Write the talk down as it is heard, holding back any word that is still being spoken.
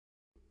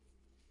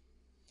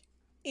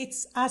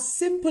It's as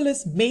simple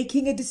as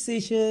making a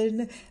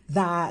decision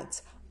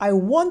that I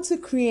want to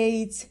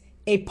create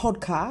a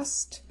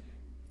podcast,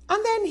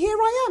 and then here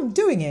I am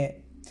doing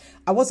it.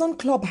 I was on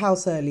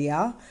Clubhouse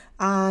earlier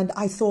and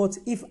I thought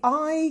if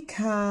I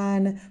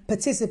can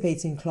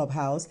participate in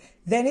Clubhouse,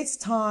 then it's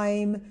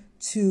time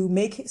to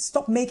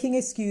stop making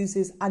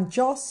excuses and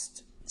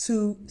just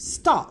to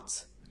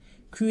start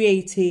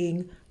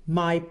creating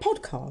my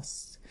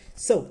podcast.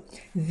 So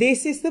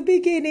this is the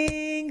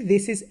beginning.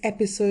 This is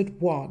episode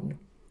 1.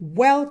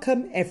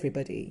 Welcome,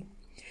 everybody.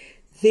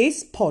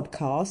 This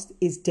podcast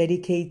is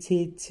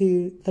dedicated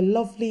to the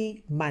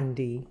lovely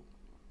Mandy.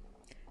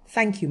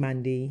 Thank you,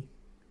 Mandy.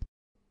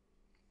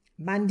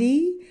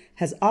 Mandy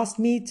has asked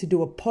me to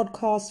do a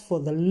podcast for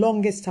the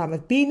longest time.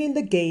 I've been in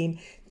the game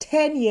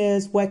 10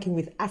 years working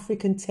with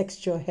African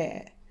texture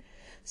hair,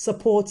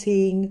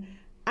 supporting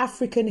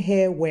African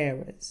hair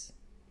wearers.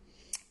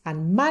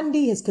 And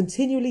Mandy has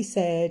continually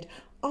said,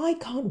 I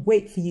can't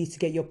wait for you to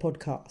get your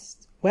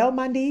podcast. Well,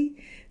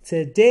 Mandy,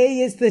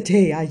 today is the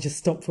day. I just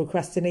stopped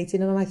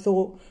procrastinating and I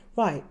thought,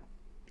 right,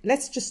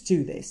 let's just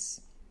do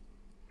this.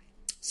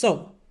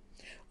 So,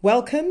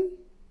 welcome.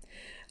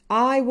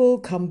 I will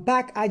come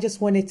back. I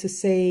just wanted to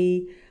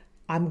say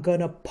I'm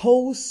going to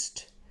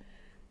post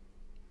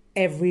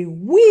every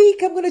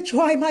week. I'm going to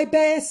try my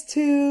best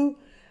to.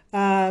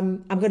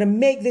 I'm going to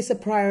make this a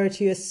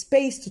priority, a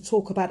space to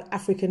talk about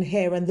African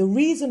hair. And the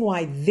reason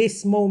why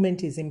this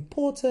moment is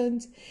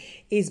important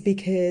is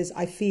because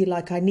I feel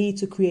like I need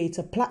to create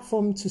a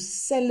platform to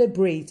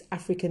celebrate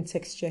African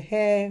texture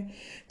hair,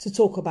 to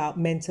talk about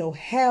mental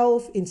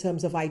health in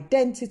terms of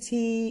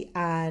identity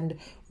and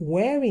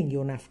wearing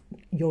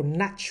your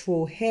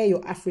natural hair,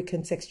 your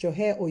African texture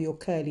hair or your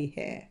curly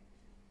hair.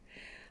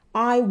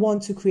 I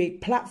want to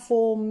create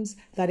platforms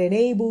that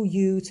enable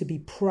you to be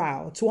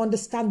proud, to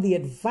understand the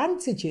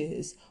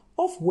advantages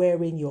of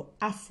wearing your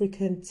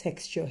African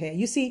texture hair.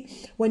 You see,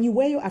 when you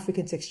wear your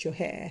African texture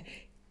hair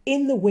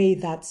in the way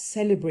that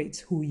celebrates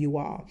who you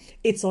are,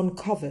 it's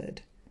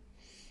uncovered.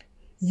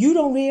 You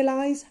don't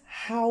realize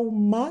how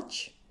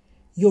much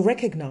you're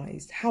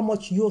recognized, how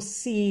much you're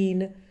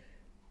seen.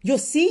 You're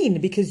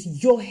seen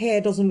because your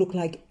hair doesn't look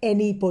like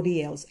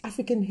anybody else.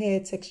 African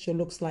hair texture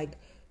looks like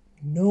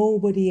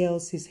nobody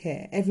else's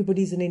hair.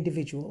 Everybody's an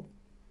individual.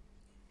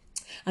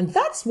 And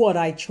that's what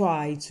I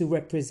try to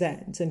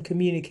represent and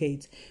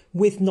communicate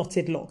with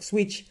KnottedLocks,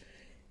 which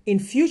in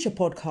future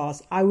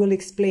podcasts, I will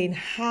explain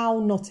how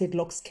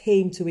KnottedLocks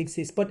came to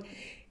exist. But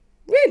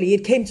really,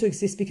 it came to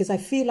exist because I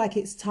feel like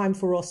it's time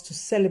for us to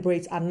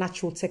celebrate our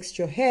natural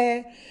texture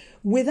hair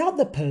without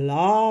the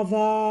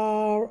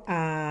palaver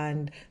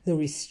and the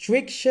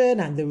restriction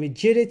and the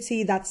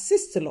rigidity that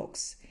Sister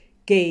Locks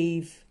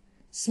gave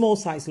small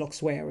size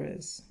locks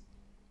wearers.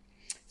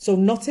 So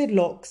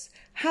KnottedLocks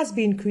has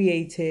been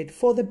created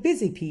for the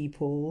busy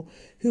people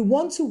who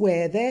want to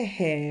wear their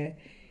hair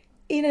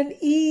in an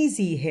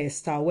easy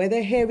hairstyle where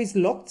their hair is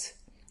locked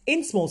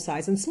in small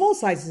size. And small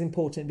size is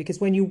important because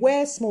when you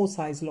wear small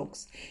size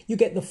locks, you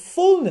get the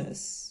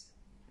fullness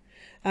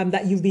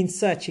that you've been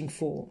searching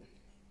for.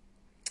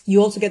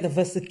 You also get the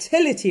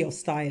versatility of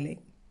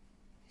styling.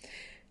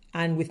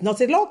 And with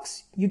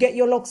KnottedLocks, you get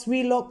your locks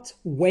relocked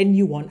when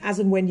you want, as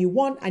and when you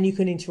want, and you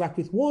can interact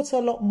with water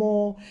a lot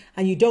more,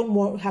 and you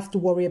don't have to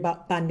worry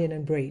about banding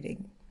and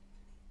braiding.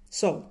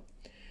 So,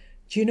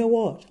 do you know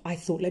what? I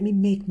thought, let me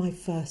make my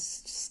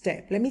first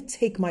step. Let me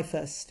take my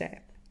first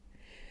step.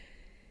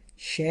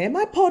 Share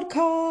my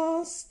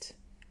podcast,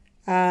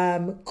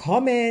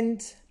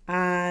 comment,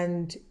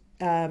 and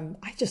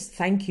I just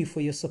thank you for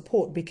your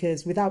support,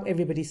 because without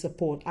everybody's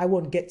support, I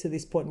won't get to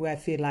this point where I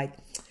feel like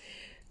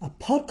a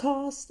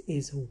podcast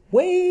is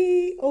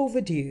way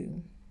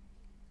overdue.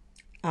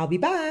 I'll be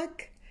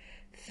back.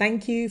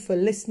 Thank you for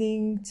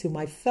listening to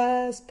my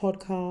first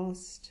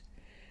podcast,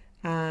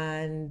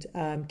 and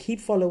keep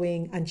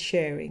following and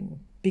sharing,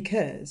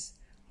 because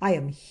I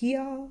am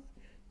here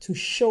to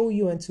show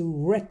you and to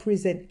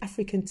represent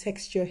African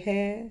texture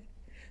hair,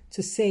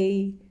 to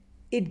say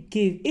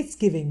it's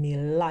giving me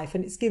life,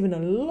 and it's given a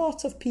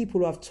lot of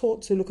people who I've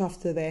taught to look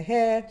after their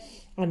hair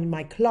and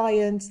my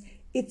clients.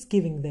 It's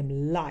giving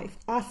them life.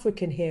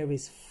 African hair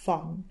is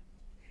fun.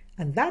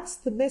 And that's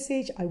the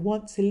message I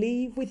want to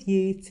leave with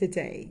you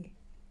today.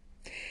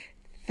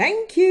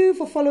 Thank you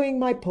for following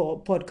my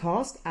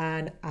podcast,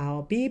 and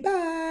I'll be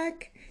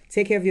back.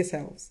 Take care of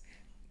yourselves.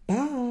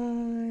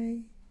 Bye.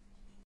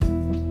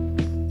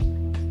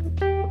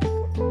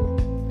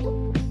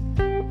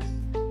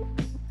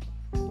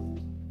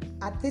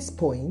 At this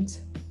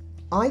point,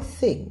 I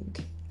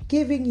think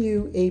giving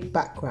you a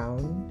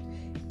background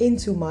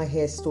into my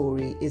hair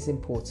story is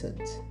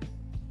important.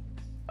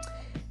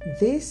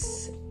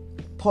 This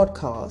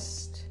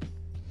podcast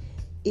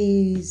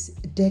is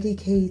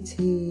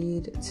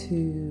dedicated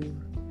to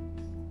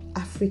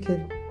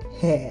African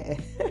hair,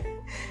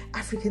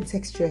 African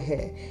texture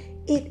hair.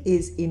 It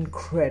is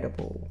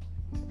incredible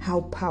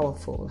how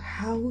powerful,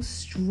 how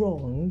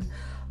strong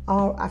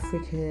our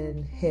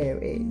African hair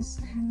is,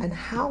 and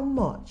how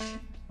much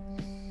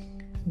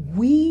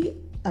we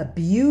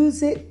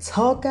abuse it,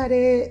 tug at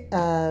it,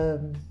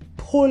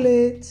 pull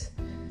it,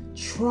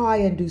 try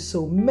and do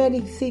so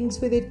many things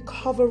with it,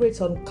 cover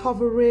it,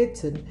 uncover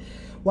it, and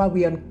while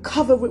we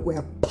uncover it,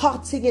 we're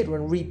potting it,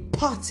 we're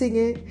repotting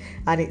it,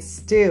 and it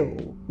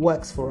still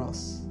works for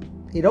us.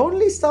 It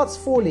only starts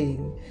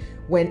falling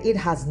when it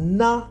has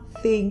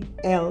nothing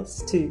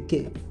else to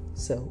give.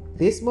 So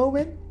this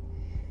moment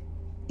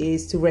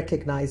is to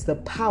recognize the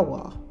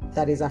power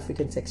that is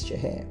African texture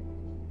hair.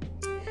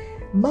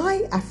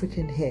 My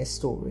African hair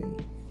story.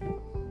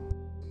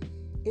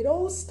 It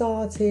all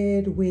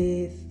started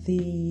with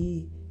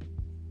the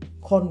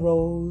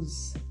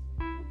cornrows,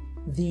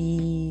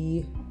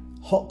 the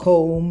hot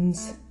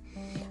combs,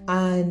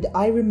 and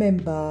I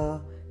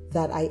remember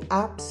that I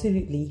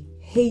absolutely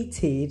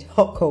hated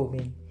hot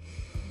combing.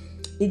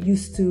 It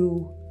used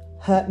to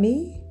hurt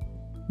me.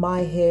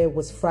 My hair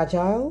was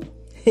fragile.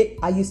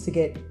 I used to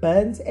get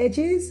burnt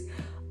edges.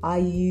 I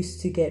used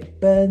to get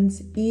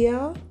burnt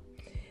ear.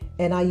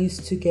 And I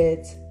used to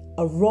get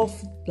a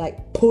rough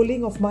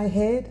pulling of my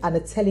head and a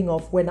telling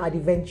off when I'd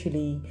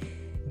eventually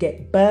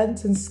get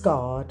burnt and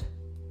scarred.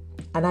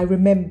 And I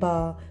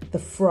remember the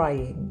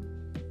frying.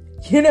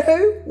 You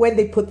know, when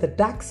they put the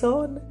Dax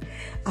on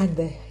and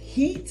the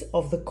heat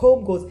of the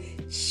comb goes,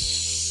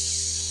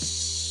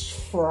 shh,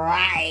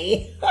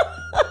 fry.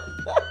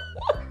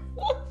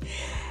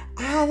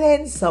 And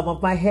then some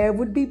of my hair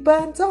would be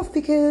burnt off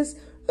because,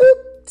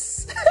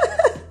 oops,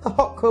 the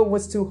hot comb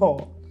was too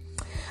hot.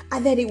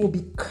 And then it will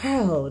be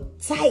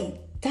curled, tight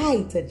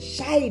and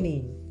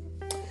shiny.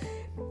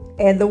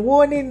 And the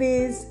warning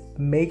is,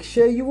 make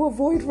sure you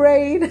avoid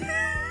rain.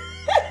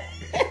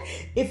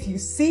 If you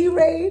see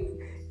rain,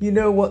 you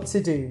know what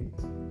to do.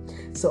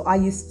 So I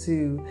used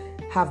to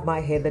have my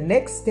hair the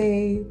next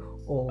day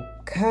all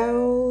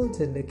curled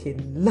and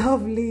looking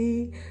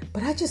lovely,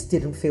 but I just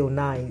didn't feel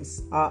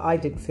nice. I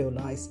didn't feel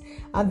nice.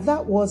 And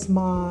that was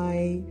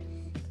my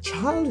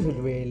childhood,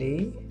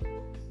 really.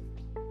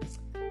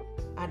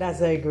 And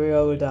as I grew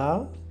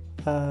older,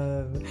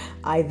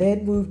 I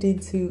then moved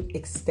into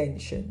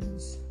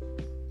extensions.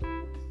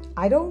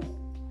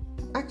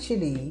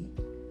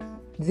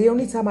 The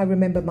only time I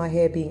remember my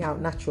hair being out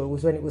natural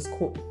was when it was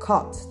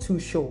cut too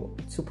short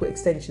to put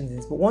extensions in.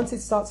 But once it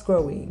starts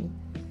growing,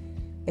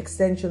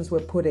 extensions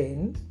were put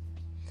in.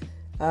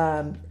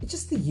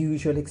 Just the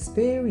usual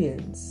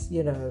experience,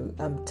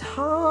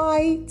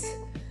 tight,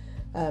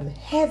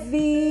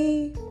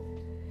 heavy.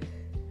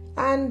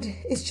 And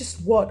it's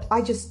just what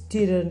I just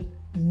didn't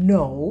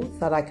know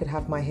that I could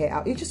have my hair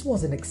out. It just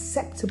wasn't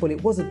acceptable.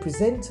 It wasn't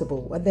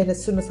presentable. And then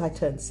as soon as I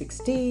turned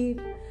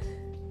 16,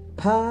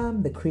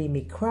 perm, the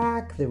creamy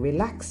crack, the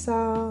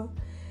relaxer,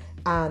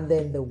 and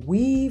then the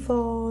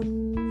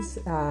weave-ons,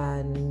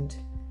 and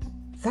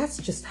that's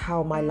just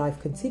how my life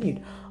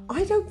continued.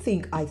 I don't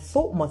think I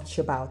thought much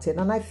about it,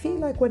 and I feel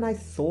like when I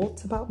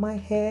thought about my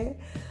hair,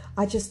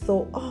 I just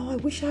thought, I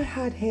wish I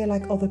had hair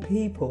like other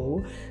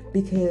people,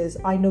 because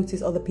I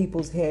noticed other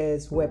people's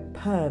hairs were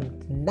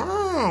permed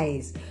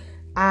nice.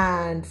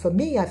 And for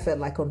me, I felt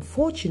like,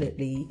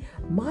 unfortunately,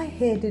 my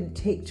hair didn't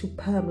take to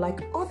perm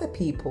like other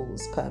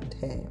people's permed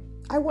hair.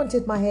 I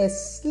wanted my hair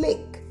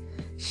slick,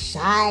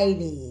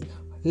 shiny,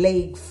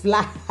 laid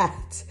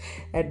flat,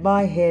 and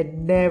my hair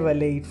never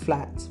laid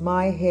flat.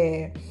 My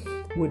hair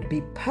would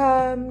be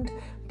permed,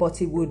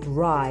 but it would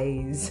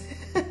rise.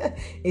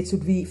 It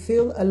would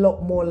feel a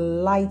lot more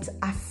light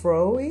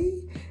afro-y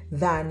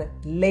than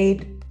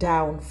laid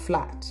down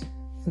flat.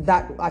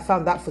 That I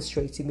found that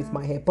frustrating with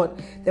my hair, but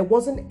there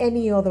wasn't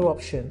any other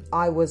option.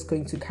 I was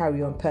going to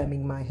carry on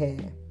perming my hair.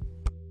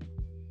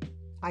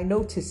 I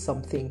noticed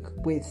something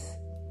with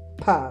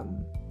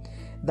perm,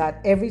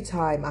 that every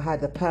time I had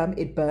the perm,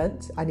 it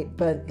burnt, and it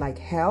burnt like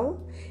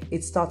hell.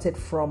 It started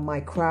from my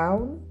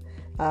crown,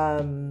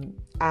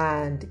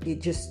 and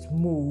it just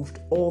moved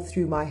all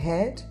through my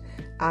head,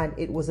 and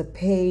it was a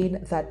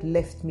pain that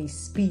left me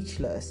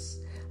speechless.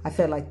 I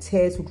felt like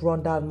tears would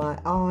run down my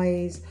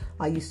eyes.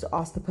 I used to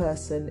ask the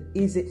person,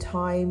 is it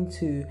time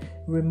to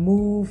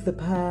remove the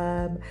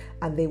perm?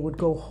 And they would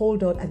go,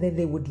 hold on, and then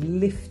they would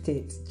lift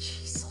it.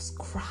 Jesus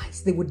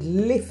Christ, they would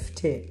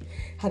lift it.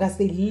 And as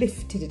they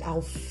lifted it,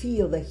 I'll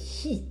feel the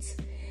heat.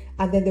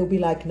 And then they'll be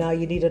like, now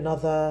you need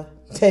another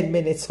 10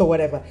 minutes or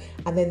whatever.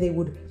 And then they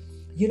would,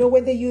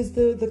 when they use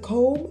the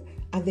comb,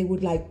 and they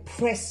would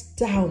press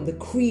down the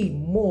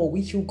cream more,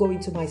 which will go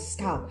into my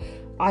scalp.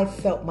 I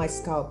felt my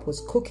scalp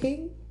was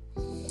cooking,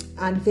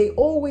 and they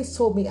always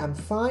told me I'm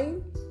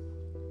fine.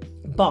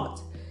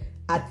 But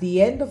at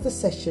the end of the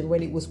session,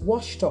 when it was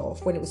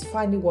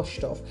finally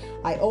washed off,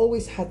 I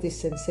always had this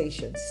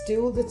sensation,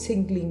 still the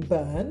tingling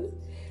burn,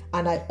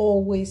 and I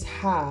always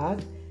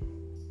had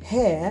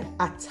hair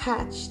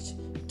attached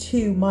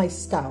to my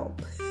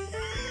scalp,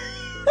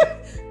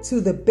 to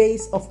the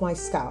base of my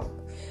scalp.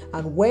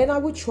 And when I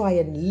would try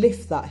and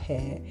lift that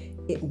hair,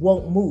 it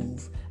won't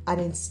move. And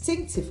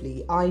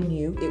instinctively, I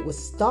knew it was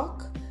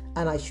stuck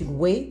and I should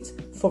wait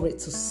for it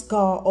to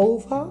scar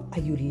over. Are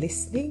you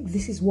listening?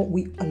 This is what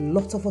a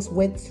lot of us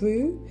went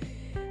through.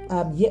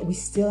 Yet we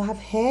still have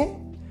hair.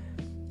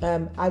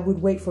 I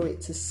would wait for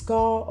it to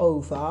scar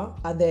over,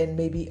 and then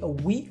maybe a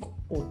week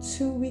or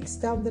 2 weeks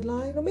down the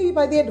line, or maybe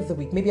by the end of the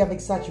week, maybe I'm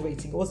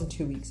exaggerating, it wasn't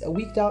 2 weeks, a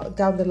week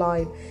down the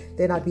line,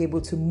 then I'd be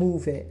able to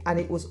move it, and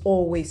it was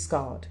always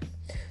scarred.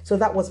 So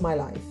that was my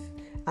life.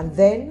 And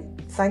then,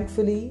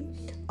 thankfully,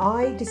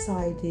 I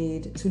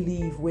decided to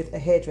leave with a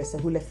hairdresser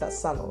who left that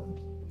salon.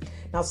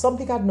 Now,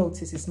 something I'd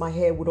noticed is my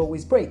hair would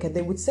always break, and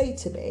they would say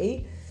to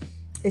me,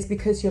 it's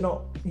because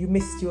you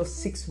missed your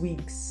 6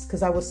 weeks,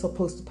 because I was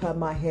supposed to perm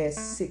my hair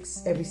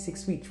every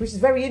 6 weeks, which is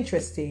very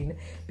interesting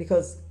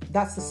because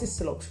that's the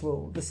KnottedLocks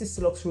rule. The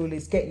KnottedLocks rule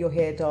is get your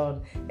hair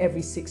done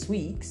every 6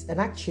 weeks,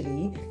 and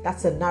actually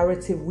that's a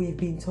narrative we've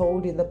been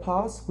told in the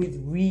past with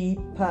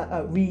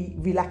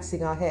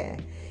relaxing our hair,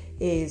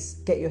 is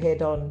get your hair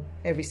done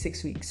every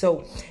 6 weeks.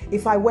 So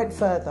if I went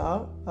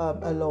further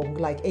along,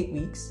 like 8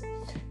 weeks,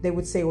 they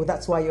would say, well,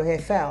 that's why your hair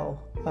fell.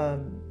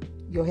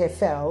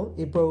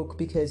 It broke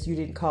because you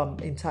didn't come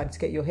in time to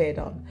get your hair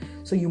done.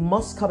 So you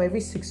must come every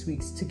 6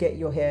 weeks to get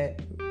your hair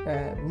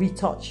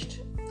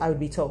retouched, I would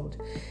be told.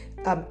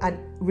 And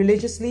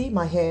religiously,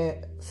 my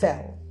hair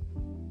fell.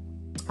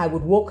 I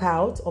would walk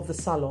out of the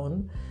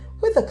salon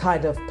with a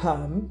kind of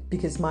perm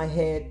because my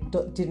hair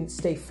didn't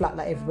stay flat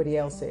like everybody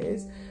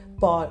else's.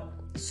 But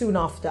soon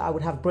after, I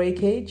would have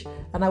breakage.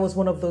 And I was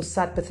one of those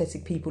sad,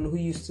 pathetic people who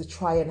used to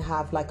try and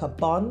have like a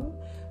bun,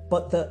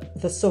 but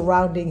the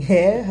surrounding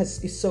hair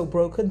is so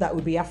broken, that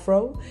would be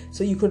afro.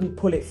 So you couldn't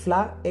pull it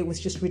flat. It was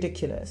just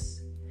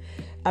ridiculous.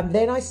 And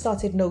then I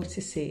started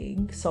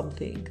noticing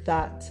something,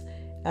 that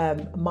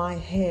my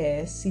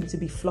hair seemed to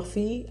be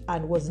fluffy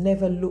and was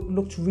never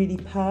looked really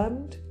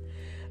permed.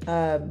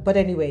 But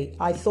anyway,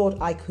 I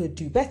thought I could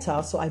do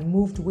better. So I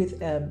moved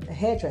with a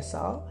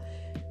hairdresser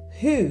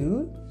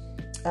who,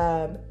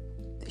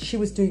 she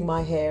was doing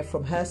my hair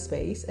from her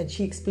space. And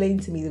she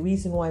explained to me the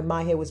reason why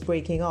my hair was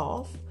breaking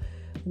off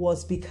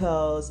was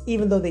because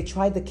even though they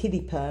tried the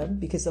kiddie perm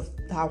because of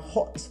how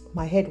hot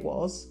my head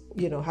was,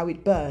 how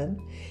it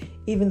burned,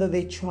 even though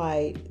they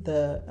tried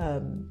the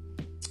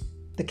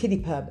kiddie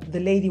perm, the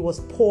lady was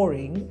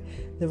pouring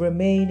the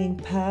remaining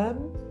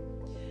perm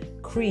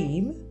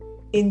cream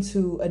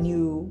into a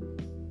new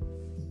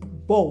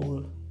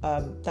bowl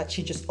that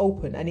she just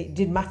opened, and it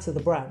didn't matter the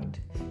brand.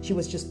 She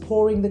was just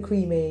pouring the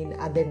cream in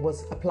and then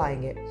was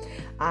applying it.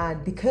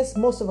 And because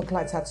most of her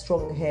clients had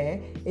strong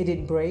hair, it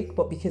didn't break.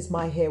 But because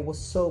my hair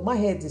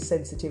is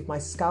sensitive, my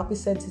scalp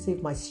is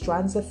sensitive, my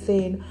strands are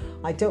thin,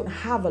 I don't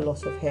have a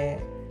lot of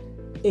hair,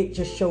 it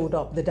just showed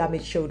up, the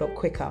damage showed up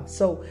quicker.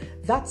 So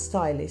that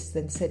stylist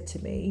then said to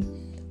me,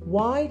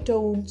 why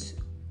don't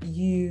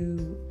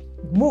you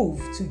move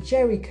to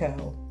Jerry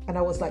curl? And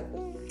I was like,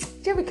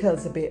 Jerry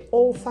curl's a bit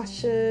old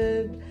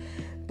fashioned,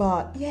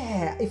 but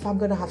yeah, if I'm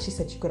gonna have, she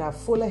said you're gonna have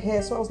fuller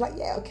hair. So I was like,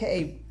 yeah,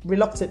 okay,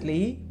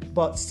 reluctantly,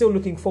 but still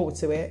looking forward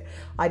to it.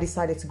 I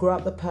decided to grow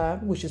out the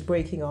perm, which is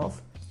breaking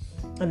off,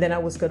 and then I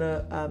was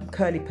gonna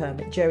curly perm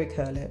it, Jerry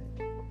curl it.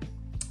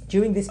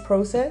 During this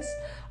process,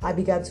 I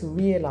began to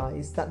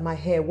realize that my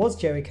hair was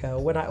Jerry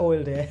curl when I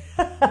oiled it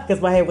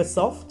because my hair was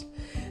soft.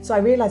 So I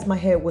realized my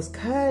hair was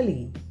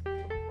curly.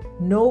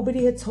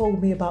 Nobody had told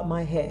me about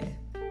my hair.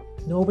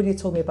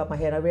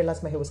 And I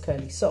realized my hair was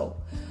curly.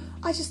 So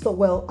I just thought,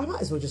 well, I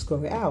might as well just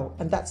grow it out.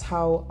 And that's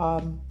how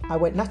I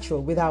went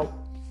natural without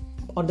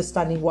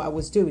understanding what I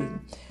was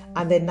doing.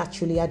 And then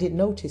naturally, I didn't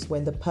notice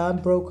when the perm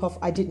broke off.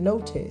 I didn't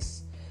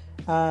notice.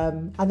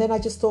 And then I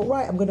just thought,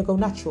 right, I'm going to go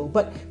natural.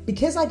 But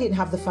because I didn't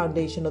have the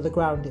foundation or the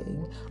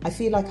grounding, I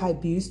feel like I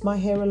abused my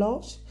hair a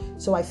lot.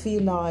 So I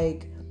feel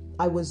like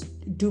I was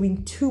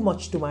doing too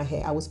much to my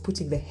hair. I was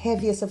putting the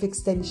heaviest of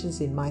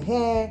extensions in my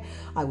hair.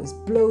 I was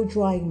blow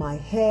drying my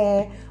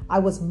hair. I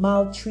was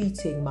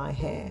maltreating my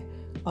hair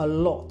a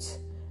lot.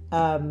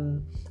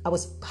 I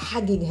was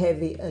hanging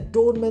heavy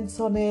adornments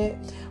on it.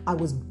 I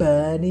was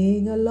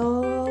burning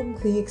along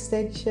the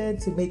extension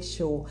to make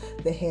sure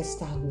the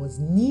hairstyle was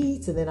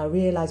neat. And then I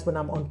realized when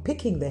I'm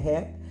unpicking the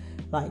hair,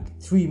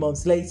 like 3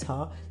 months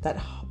later, that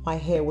my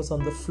hair was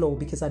on the floor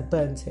because I'd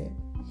burnt it.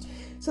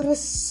 So there were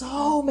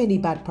so many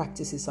bad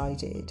practices I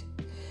did.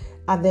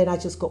 And then I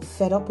just got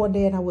fed up one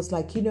day and I was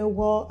like, you know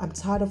what? I'm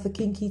tired of the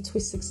kinky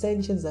twist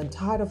extensions. I'm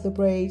tired of the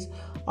braids.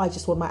 I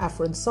just want my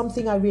afro. And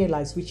something I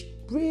realized, which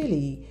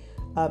really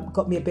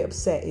got me a bit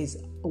upset,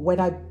 is when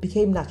I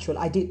became natural,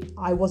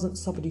 I wasn't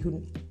somebody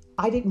who,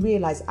 I didn't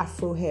realize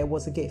afro hair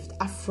was a gift.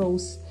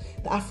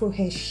 The afro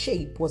hair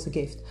shape was a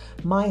gift.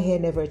 My hair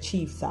never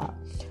achieved that.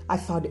 I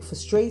found it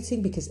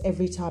frustrating because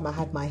every time I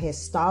had my hair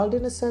styled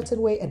in a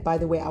certain way, and by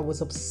the way, I was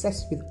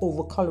obsessed with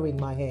overcoloring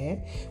my hair,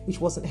 which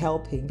wasn't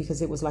helping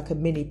because it was like a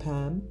mini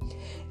perm.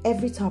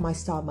 Every time I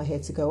styled my hair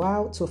to go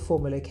out to a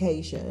formal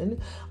occasion,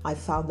 I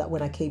found that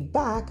when I came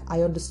back,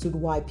 I understood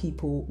why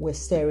people were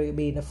staring at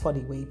me in a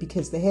funny way,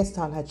 because the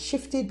hairstyle had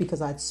shifted,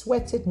 because I had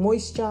sweated,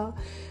 moisture,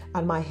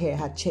 and my hair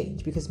had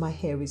changed, because my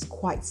hair is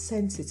quite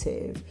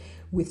sensitive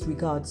with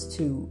regards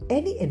to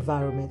any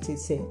environment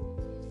it's in.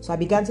 So I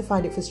began to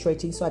find it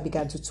frustrating, so I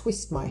began to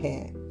twist my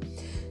hair.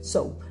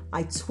 So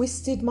I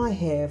twisted my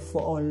hair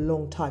for a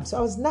long time. So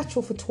I was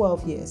natural for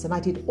 12 years and I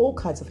did all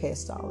kinds of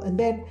hairstyle. And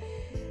then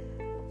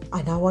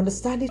I now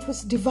understand it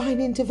was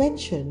divine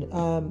intervention.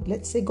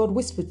 Let's say God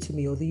whispered to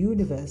me, or the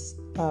universe.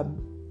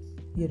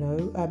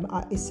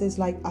 It says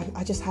like,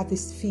 I just had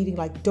this feeling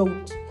like, I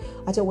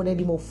don't want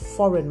any more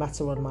foreign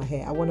matter on my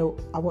hair. I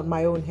want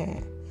my own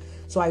hair.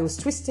 So I was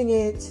twisting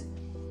it,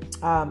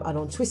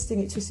 and twisting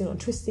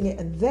it.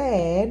 And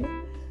then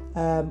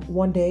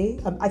one day,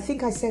 I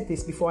think I said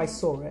this before I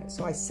saw it.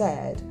 So I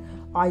said,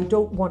 I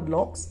don't want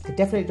locks. I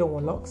definitely don't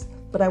want locks,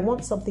 but I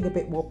want something a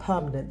bit more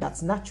permanent,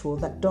 that's natural,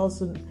 that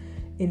doesn't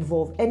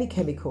involve any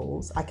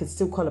chemicals. I can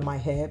still color my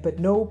hair, but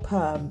no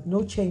perm,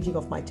 no changing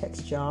of my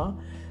texture,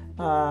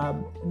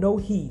 no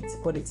heat,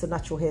 but it's a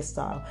natural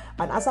hairstyle.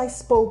 And as I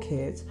spoke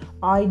it,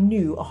 I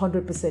knew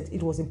 100%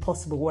 it was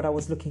impossible what I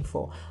was looking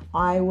for.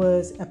 I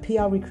was a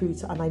PR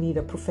recruiter and I need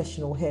a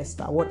professional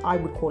hairstyle, what I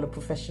would call a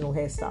professional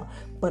hairstyle.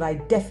 But I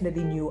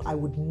definitely knew I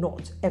would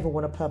not ever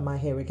want to perm my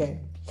hair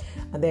again.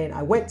 And then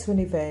I went to an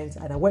event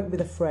and I went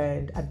with a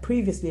friend, and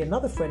previously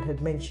another friend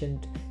had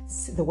mentioned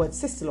the word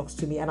sister locks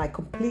to me, and I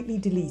completely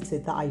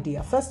deleted the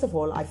idea. First of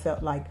all, I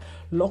felt like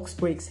locks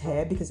breaks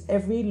hair, because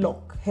every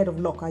head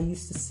of lock I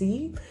used to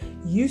see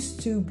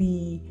used to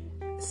be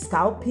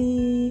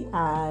scalpy,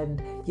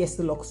 and yes,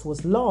 the locks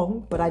was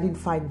long, but I didn't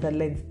find the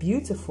length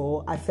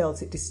beautiful. I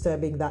felt it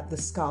disturbing that the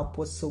scalp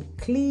was so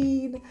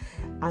clean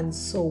and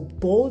so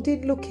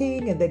balding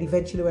looking. And then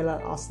eventually when I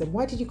asked them,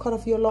 why did you cut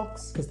off your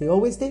locks? Because they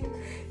always did.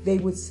 They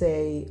would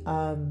say,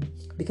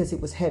 because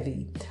it was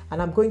heavy. And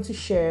I'm going to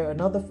share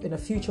in a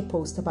future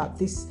post about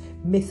this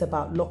myth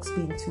about locks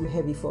being too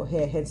heavy for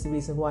hair, hence the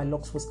reason why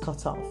locks was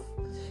cut off,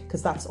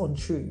 because that's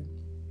untrue.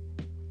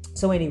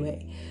 So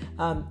anyway,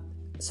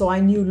 so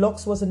I knew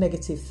locks was a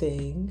negative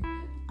thing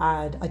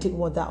and I didn't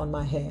want that on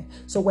my hair.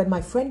 So when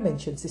my friend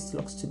mentioned sister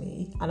locks to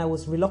me and I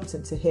was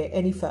reluctant to hear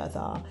any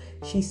further,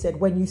 she said,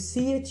 when you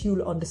see it,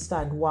 you'll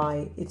understand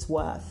why it's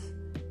worth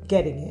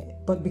getting it.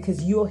 But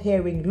because you're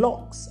hearing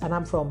locks, and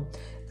I'm from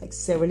like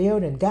Sierra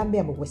Leone and Gambia,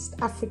 I'm a West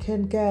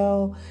African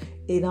girl.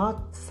 In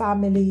our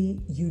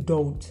family,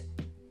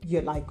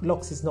 you're like,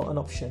 locks is not an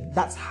option.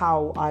 That's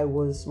how I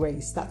was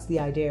raised. That's the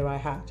idea I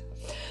had.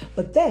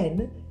 But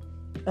then,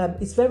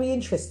 it's very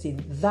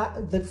interesting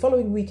that the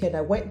following weekend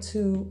I went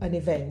to an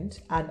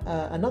event and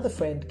another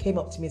friend came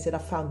up to me and said, I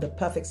found the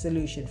perfect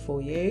solution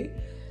for you.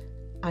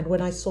 And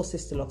when I saw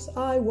sister locks,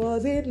 I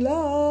was in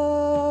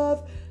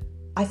love.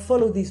 I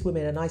followed these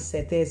women and I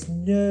said, there's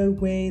no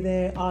way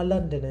they are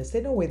Londoners.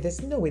 There's no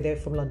way they're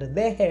from London.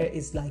 Their hair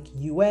is like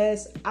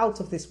US, out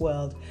of this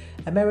world,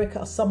 America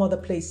or some other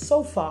place.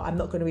 So far, I'm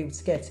not going to be able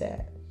to get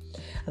it.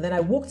 And then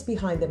I walked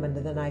behind them and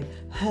then I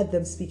heard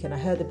them speak and I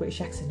heard the British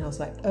accent and I was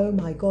like, oh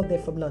my God, they're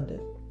from London.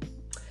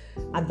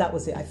 And that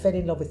was it. I fell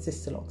in love with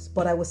sister locks,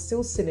 but I was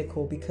still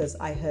cynical because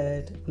I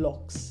heard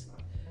locks.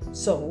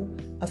 So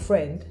a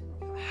friend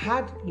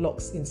had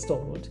locks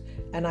installed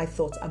and I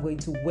thought, I'm going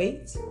to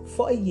wait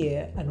for a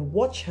year and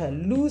watch her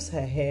lose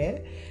her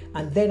hair,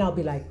 and then I'll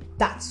be like,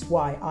 that's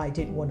why I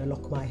didn't want to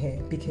lock my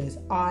hair, because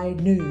I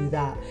knew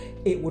that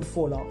it would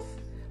fall off.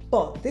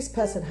 But this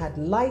person had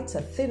lighter,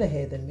 thinner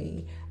hair than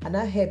me, and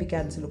her hair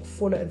began to look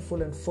fuller and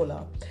fuller and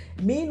fuller.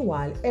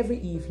 Meanwhile, every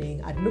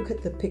evening, I'd look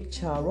at the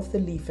picture of the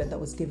leaflet that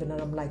was given,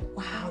 and I'm like,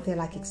 wow, they're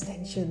like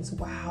extensions.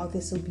 Wow,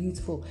 they're so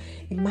beautiful.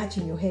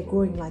 Imagine your hair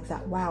growing like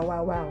that. Wow,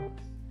 wow, wow.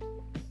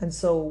 And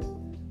so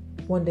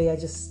one day I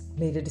just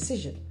made a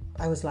decision.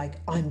 I was like,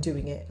 I'm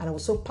doing it. And I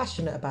was so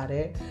passionate about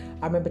it.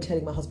 I remember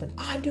telling my husband,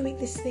 I'm doing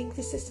this thing,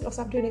 this sister locks,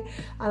 I'm doing it.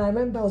 And I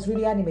remember I was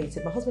really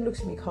animated. My husband looked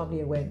at me calmly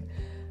and went,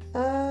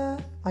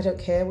 I don't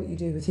care what you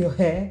do with your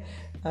hair.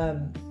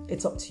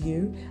 It's up to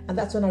you. And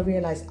that's when I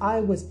realized I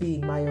was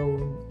being my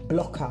own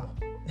blocker.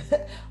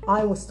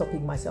 I was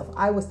stopping myself.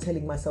 I was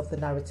telling myself the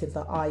narrative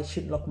that I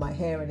shouldn't lock my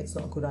hair and it's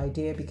not a good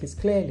idea, because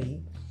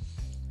clearly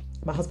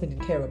my husband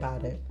didn't care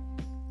about it.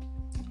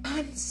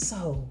 And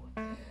so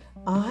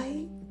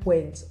I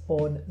went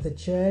on the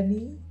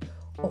journey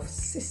of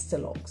sister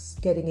locks,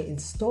 getting it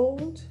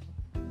installed.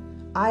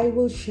 I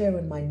will share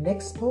in my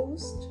next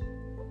post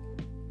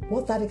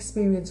what that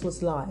experience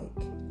was like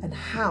and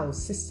how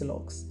sister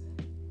locks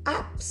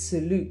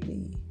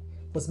absolutely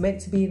was meant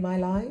to be in my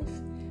life,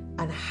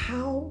 and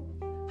how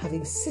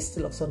having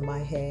sister locks on my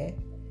hair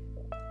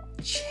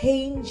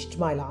changed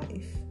my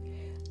life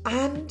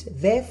and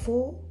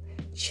therefore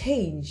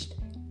changed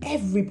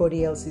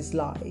everybody else's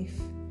life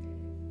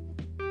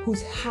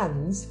whose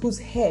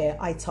hair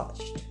I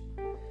touched,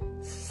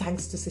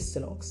 thanks to sister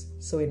locks.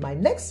 So in my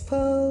next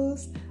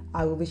post,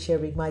 I will be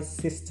sharing my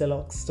sister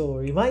locks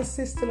story, my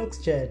sister locks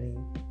journey.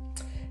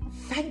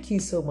 Thank you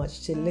so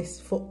much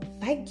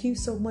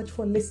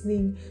for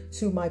listening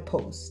to my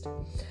post.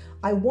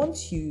 I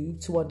want you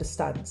to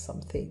understand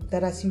something,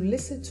 that as you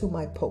listen to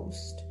my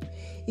post,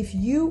 if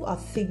you are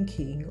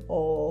thinking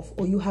of,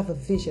 or you have a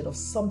vision of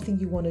something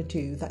you want to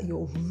do that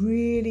you're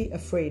really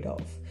afraid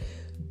of,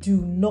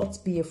 do not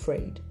be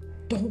afraid.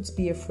 Don't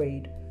be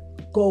afraid.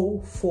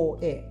 Go for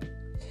it.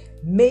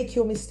 Make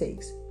your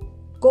mistakes.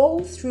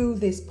 Go through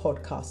this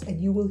podcast and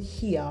you will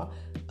hear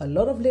a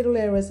lot of little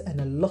errors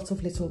and a lot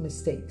of little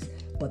mistakes.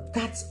 But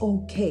that's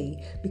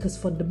okay, because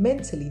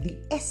fundamentally the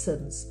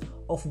essence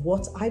of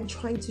what I'm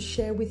trying to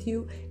share with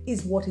you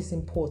is what is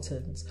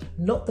important,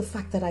 not the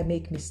fact that I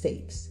make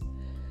mistakes.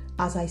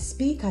 As I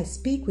speak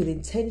with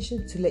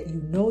intention to let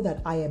you know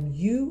that I am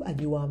you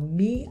and you are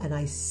me, and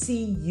I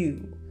see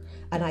you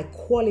and I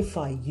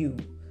qualify you,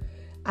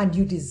 and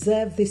you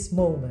deserve this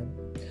moment.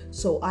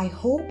 So I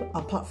hope,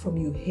 apart from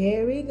you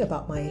hearing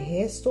about my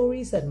hair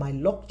stories and my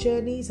lock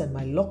journeys and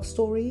my lock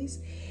stories,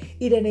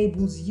 it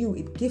enables you,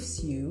 it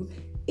gives you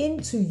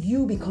into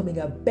you becoming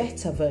a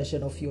better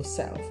version of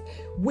yourself.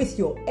 With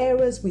your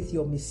errors, with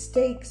your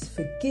mistakes,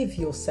 forgive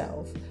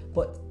yourself,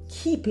 but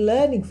keep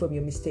learning from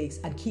your mistakes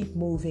and keep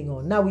moving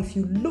on. Now, if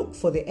you look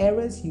for the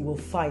errors, you will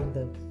find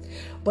them.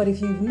 But if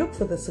you look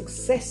for the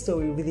success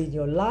story within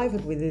your life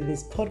and within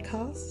this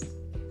podcast,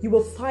 you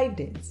will find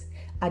it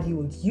and you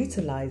will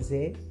utilize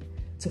it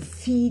to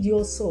feed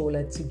your soul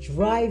and to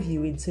drive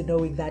you into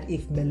knowing that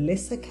if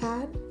Melissa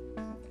can,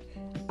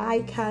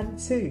 I can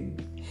too.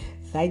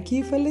 Thank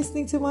you for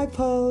listening to my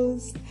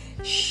post.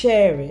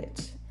 Share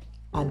it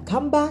and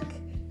come back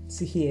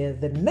to hear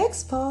the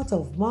next part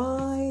of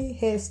my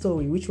hair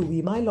story, which will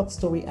be my lock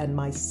story and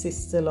my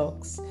sister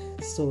locks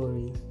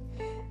story.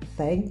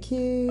 Thank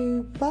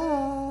you.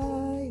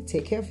 Bye.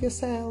 Take care of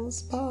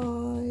yourselves.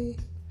 Bye.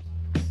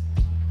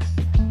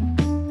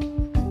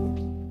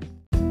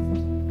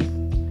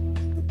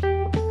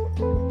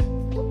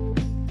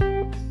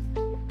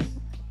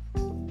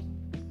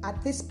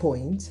 At this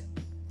point,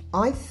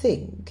 I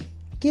think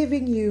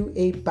giving you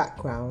a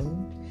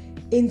background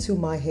into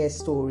my hair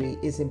story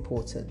is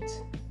important.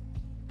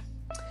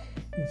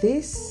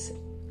 This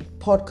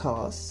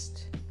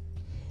podcast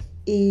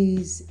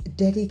is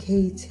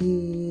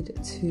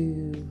dedicated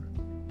to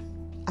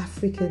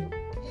African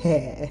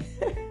hair,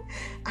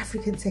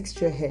 African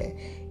texture hair.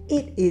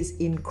 It is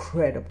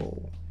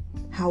incredible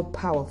how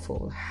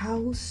powerful,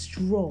 how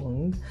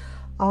strong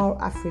our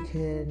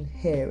African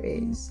hair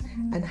is,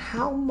 and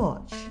how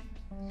much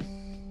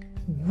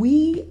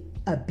we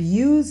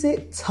abuse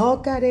it,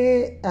 tug at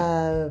it,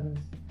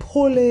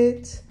 pull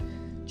it,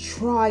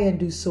 try and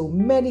do so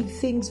many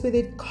things with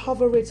it,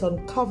 cover it,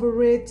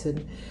 uncover it,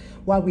 and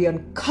while we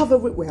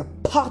uncover it, we're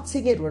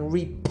parting it and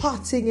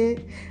reparting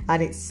it,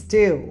 and it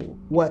still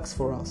works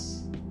for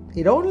us.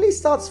 It only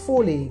starts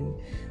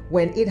falling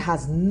when it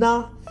has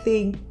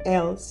nothing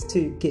else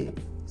to give.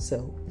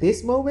 So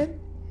this moment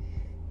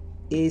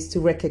is to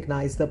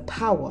recognize the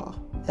power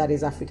that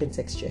is African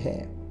texture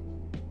hair.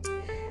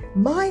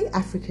 My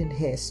African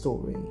hair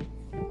story.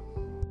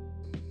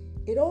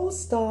 It all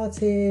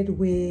started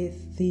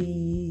with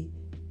the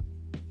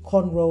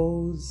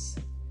cornrows,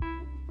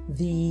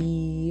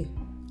 the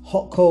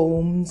hot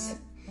combs,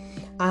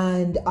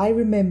 and I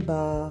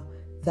remember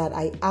that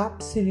I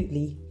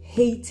absolutely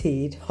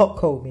hated hot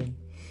combing.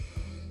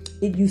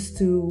 It used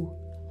to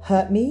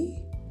hurt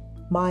me.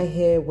 My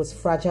hair was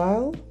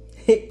fragile.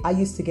 I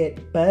used to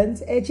get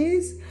burnt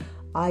edges.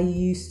 I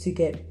used to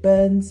get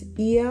burnt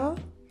ear.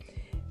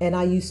 And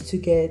I used to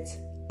get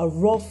a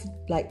rough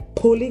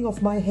pulling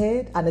of my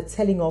head and a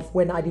telling off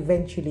when I'd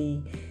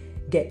eventually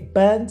get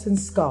burnt and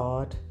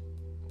scarred.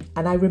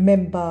 And I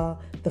remember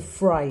the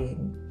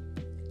frying.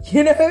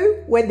 You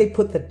know, when they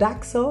put the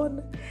Dax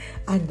on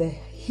and the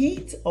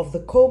heat of the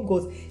comb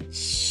goes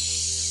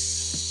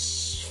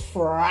shh,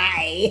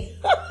 fry.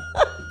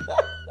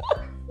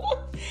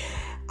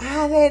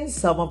 And then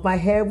some of my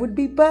hair would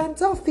be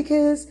burnt off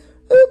because,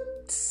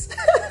 oops,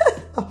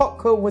 the hot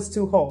comb was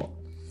too hot.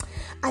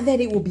 And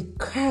then it will be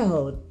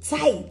curled,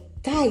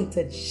 tight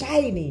and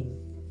shiny.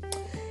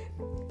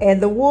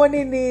 And the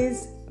warning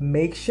is,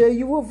 make sure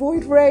you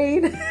avoid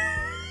rain.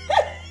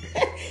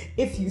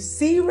 If you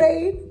see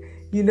rain,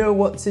 you know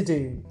what to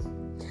do.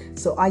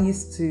 So I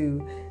used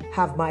to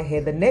have my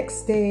hair the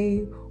next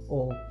day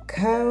all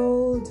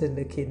curled and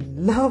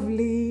looking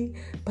lovely,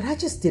 but I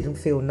just didn't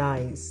feel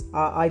nice.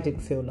 I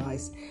didn't feel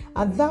nice.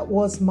 And that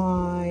was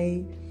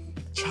my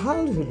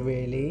childhood,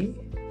 really.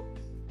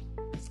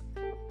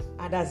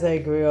 And as I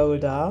grew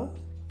older,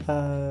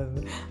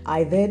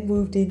 I then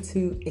moved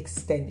into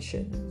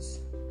extensions.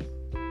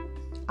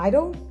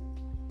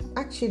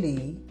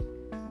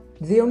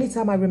 The only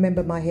time I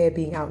remember my hair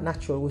being out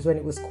natural was when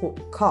it was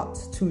cut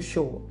too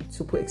short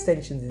to put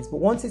extensions in.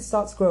 But once it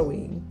starts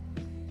growing,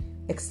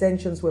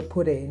 extensions were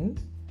put in.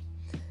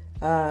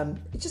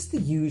 Just the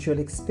usual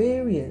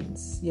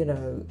experience,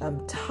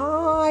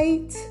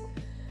 tight,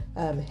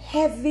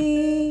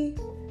 heavy.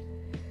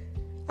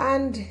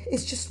 And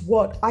it's just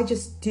what I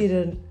just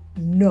didn't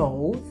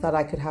know that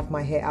I could have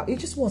my hair out. It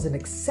just wasn't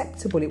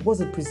acceptable. It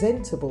wasn't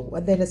presentable.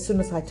 And then as soon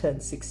as I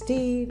turned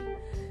 16,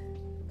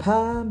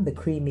 perm, the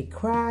creamy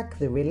crack,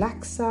 the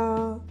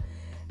relaxer,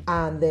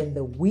 and then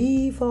the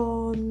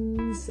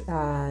weave-ons,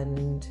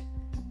 and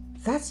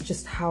that's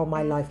just how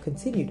my life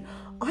continued.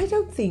 I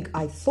don't think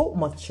I thought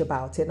much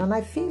about it, and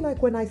I feel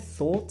like when I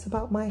thought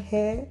about my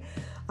hair,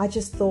 I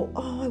just thought,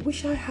 oh, I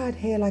wish I had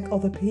hair like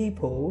other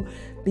people,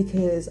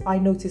 because I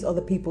noticed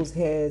other people's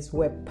hairs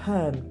were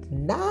permed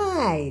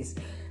nice.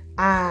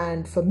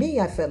 And for me,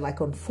 I felt like,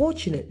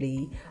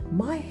 unfortunately,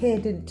 my hair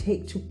didn't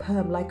take to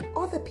perm like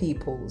other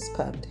people's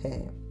permed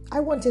hair. I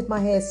wanted my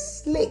hair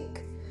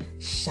slick,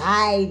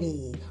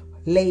 shiny,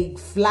 laid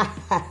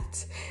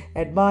flat,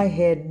 and my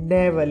hair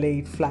never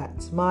laid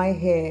flat. My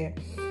hair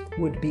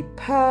would be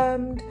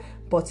permed,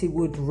 but it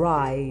would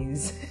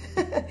rise.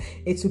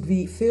 It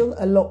would feel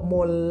a lot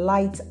more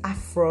light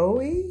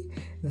afro-y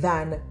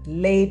than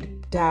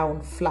laid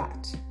down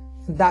flat.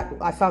 That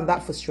I found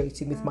that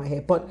frustrating with my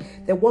hair, but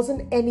there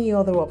wasn't any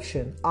other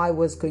option. I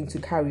was going to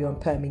carry on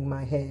perming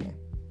my hair.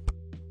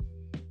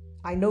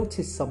 I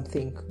noticed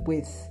something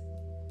with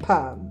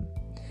perm,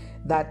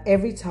 that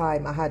every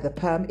time I had the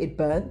perm, it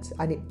burnt,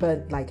 and it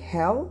burnt like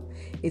hell.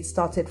 It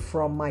started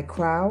from my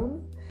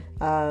crown,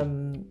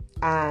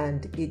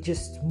 and it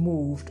just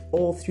moved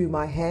all through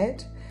my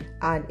head,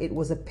 and it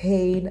was a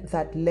pain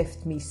that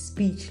left me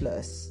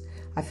speechless.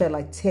 I felt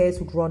like tears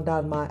would run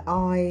down my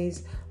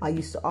eyes. I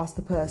used to ask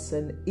the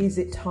person, is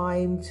it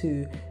time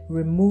to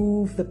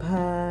remove the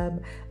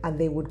perm? And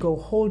they would go,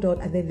 hold on,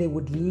 and then they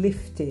would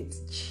lift it.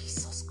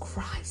 Jesus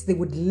Christ, they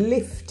would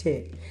lift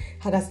it.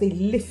 And as they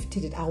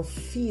lifted it, I'll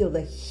feel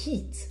the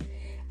heat.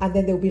 And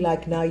then they'll be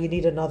like, now you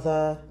need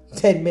another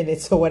 10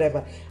 minutes or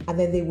whatever. And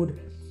then they would,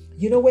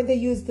 when they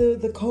use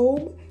the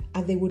comb,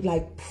 and they would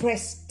like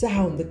press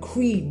down the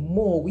cream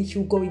more, which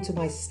will go into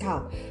my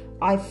scalp.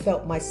 I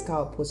felt my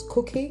scalp was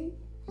cooking.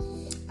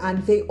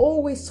 And they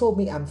always told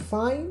me I'm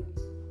fine.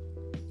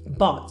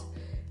 But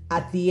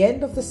at the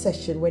end of the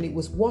session, when it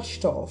was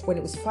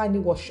finally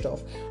washed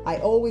off, I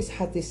always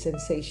had this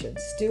sensation,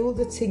 still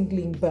the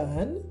tingling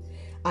burn.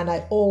 And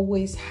I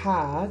always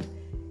had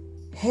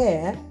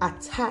hair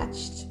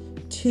attached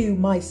to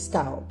my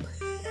scalp,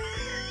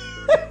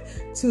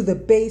 to the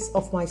base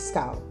of my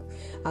scalp.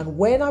 And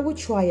when I would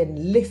try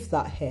and lift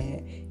that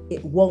hair,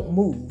 it won't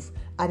move.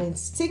 And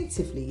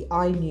instinctively,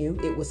 I knew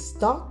it was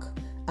stuck,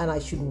 and I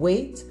should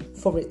wait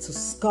for it to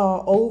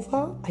scar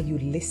over. Are you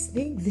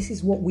listening? This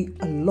is what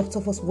a lot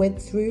of us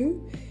went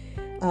through.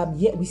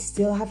 Yet we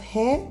still have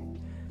hair.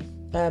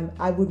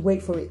 I would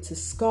wait for it to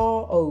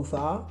scar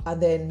over,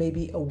 and then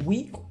maybe a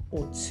week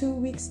or 2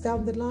 weeks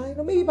down the line,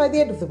 or maybe by the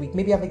end of the week,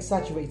 maybe I'm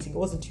exaggerating, it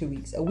wasn't 2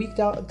 weeks, a week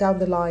down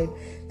the line,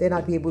 then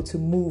I'd be able to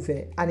move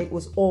it, and it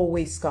was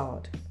always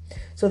scarred.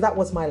 So that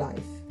was my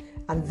life.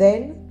 And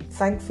then,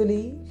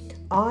 thankfully,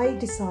 I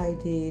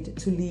decided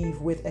to leave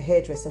with a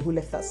hairdresser who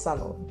left that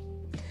salon.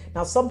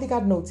 Now, something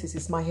I'd noticed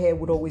is my hair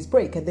would always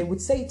break, and they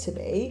would say to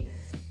me,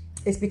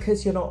 it's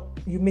because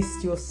you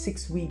missed your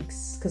 6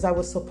 weeks, because I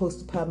was supposed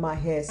to perm my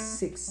hair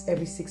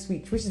every 6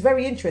 weeks, which is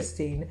very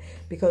interesting,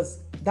 because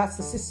that's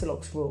the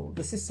KnottedLocks rule.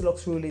 The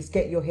KnottedLocks rule is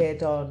get your hair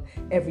done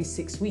every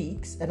 6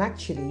 weeks, and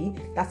actually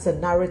that's a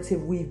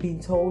narrative we've been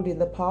told in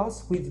the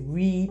past with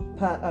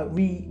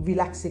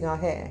relaxing our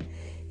hair,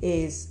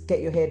 is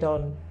get your hair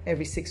done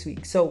every 6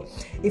 weeks. So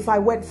if I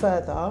went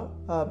further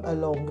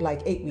along,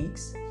 like 8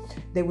 weeks,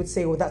 they would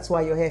say, well, that's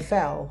why your hair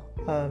fell.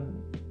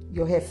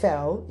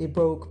 It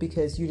broke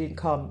because you didn't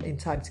come in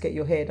time to get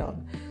your hair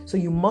done. So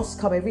you must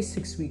come every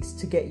 6 weeks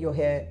to get your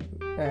hair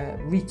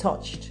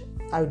retouched,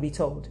 I would be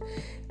told.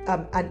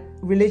 And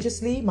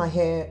religiously, my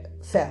hair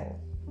fell.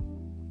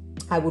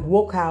 I would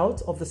walk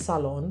out of the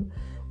salon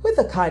with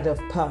a kind of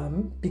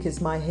perm, because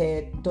my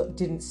hair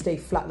didn't stay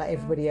flat like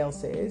everybody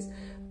else's.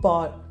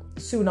 But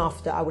soon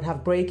after, I would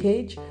have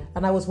breakage.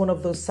 And I was one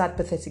of those sad,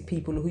 pathetic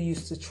people who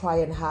used to try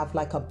and have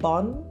like a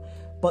bun,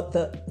 but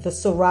the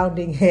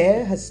surrounding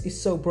hair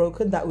is so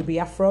broken that would be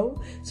afro,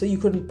 so you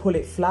couldn't pull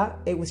it flat.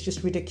 It was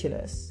just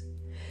ridiculous.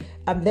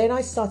 And then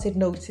I started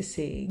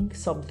noticing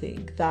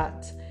something,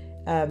 that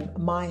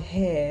my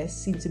hair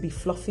seemed to be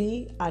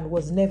fluffy and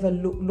was never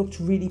looked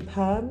really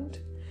permed.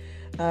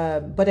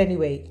 But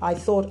anyway, I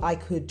thought I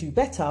could do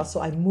better, so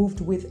I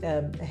moved with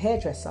a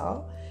hairdresser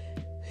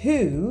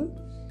who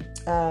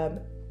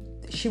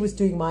she was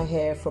doing my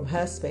hair from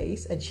her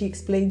space, and she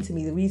explained to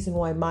me the reason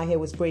why my hair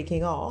was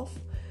breaking off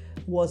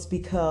was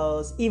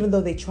because even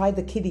though they tried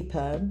the kiddie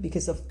perm,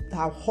 because of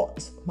how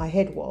hot my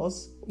head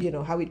was,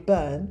 how it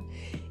burned,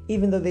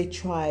 even though they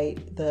tried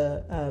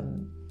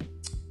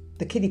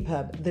the kiddie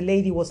perm, the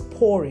lady was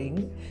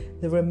pouring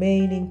the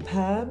remaining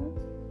perm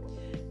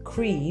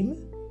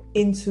cream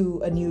into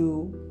a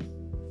new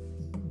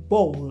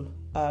bowl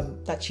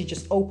that she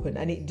just opened,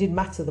 and it didn't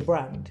matter the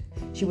brand.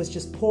 She was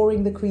just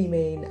pouring the cream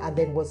in and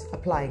then was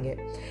applying it.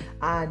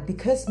 And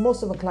because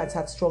most of her clients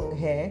had strong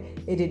hair,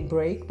 it didn't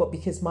break. But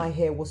because my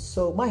hair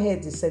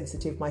is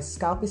sensitive, my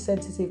scalp is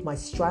sensitive, my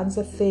strands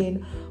are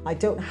thin, I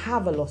don't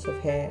have a lot of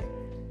hair,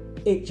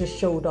 it just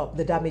showed up,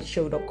 the damage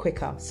showed up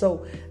quicker.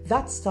 So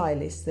that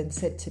stylist then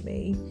said to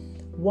me,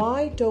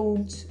 why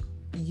don't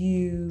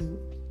you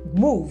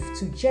move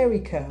to Jerry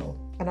curl?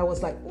 And I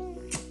was like,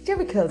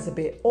 Jerry curl's a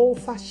bit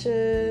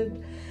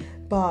old-fashioned,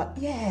 but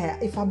yeah,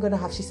 if I'm gonna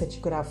have, she said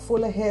you're gonna have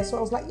fuller hair. So I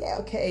was like, yeah,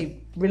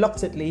 okay,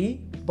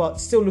 reluctantly, but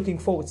still looking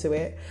forward to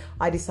it.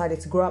 I decided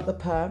to grow out the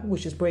perm,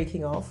 which is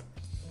breaking off,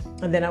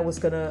 and then I was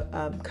going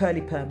to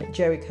curly perm it,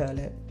 jerry curl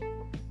it.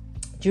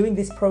 During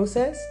this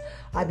process,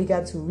 I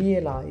began to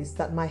realize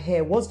that my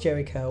hair was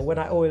jerry curl when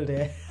I oiled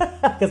it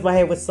because my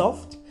hair was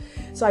soft.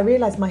 So I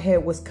realized my hair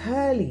was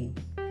curly.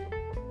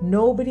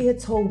 Nobody had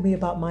told me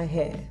about my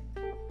hair.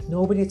 And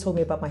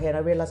I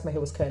realized my hair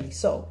was curly.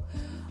 So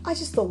I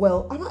just thought,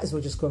 well, I might as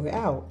well just grow it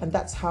out. And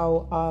that's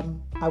how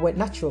I went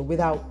natural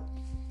without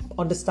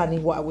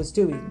understanding what I was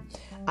doing.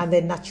 And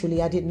then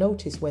naturally, I didn't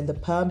notice. When the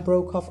perm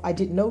broke off, I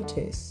didn't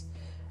notice.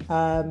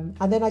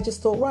 And then I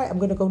just thought, right, I'm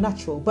going to go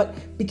natural. But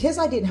because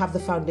I didn't have the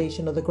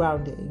foundation or the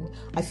grounding,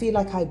 I feel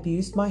like I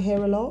abused my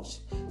hair a lot.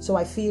 So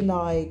I feel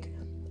like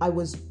I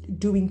was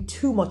doing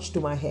too much to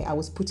my hair. I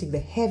was putting the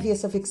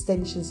heaviest of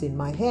extensions in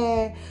my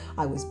hair.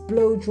 I was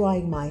blow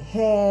drying my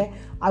hair.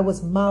 I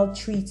was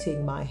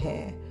maltreating my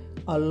hair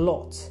a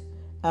lot.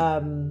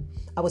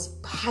 I was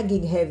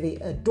hanging heavy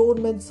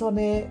adornments on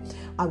it.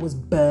 I was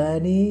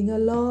burning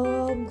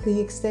along the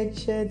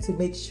extension to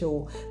make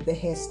sure the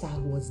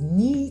hairstyle was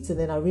neat. And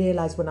then I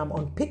realized when I'm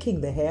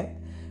unpicking the hair,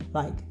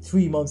 like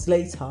 3 months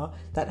later,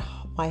 that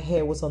my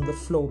hair was on the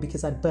floor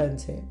because I'd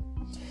burnt it.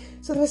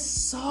 So there were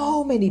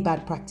so many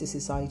bad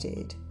practices I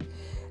did.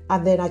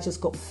 And then I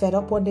just got fed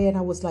up one day and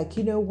I was like,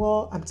 you know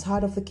what? I'm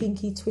tired of the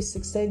kinky twist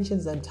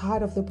extensions. I'm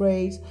tired of the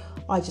braids.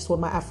 I just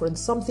want my afro. And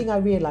something I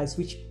realized,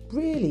 which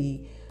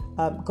really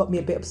got me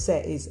a bit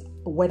upset, is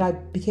when I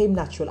became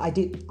natural,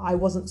 I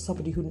wasn't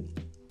somebody who,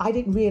 I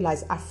didn't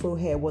realize afro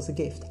hair was a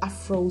gift.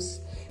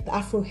 The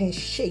afro hair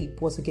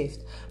shape was a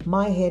gift.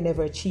 My hair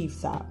never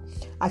achieved that.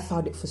 I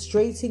found it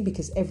frustrating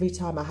because every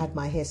time I had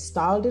my hair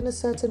styled in a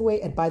certain way,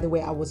 and by the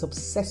way, I was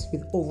obsessed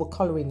with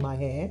overcoloring my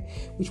hair,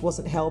 which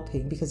wasn't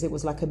helping because it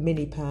was like a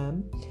mini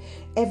perm.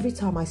 Every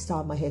time I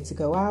styled my hair to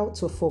go out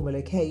to a formal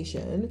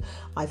occasion,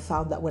 I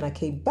found that when I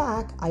came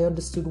back, I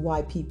understood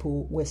why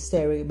people were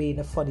staring at me in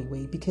a funny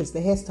way, because the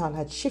hairstyle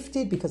had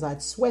shifted, because I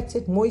had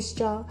sweated,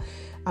 moisture,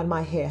 and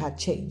my hair had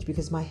changed,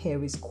 because my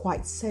hair is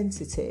quite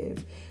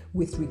sensitive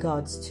with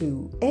regards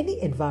to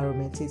any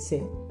environment it's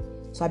in.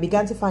 So I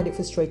began to find it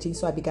frustrating,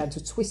 so I began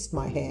to twist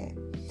my hair.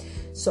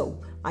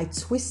 So I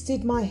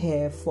twisted my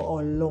hair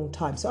for a long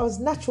time. So I was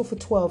natural for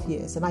 12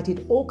 years and I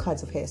did all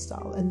kinds of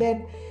hairstyle. And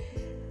then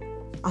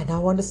I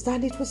now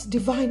understand it was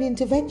divine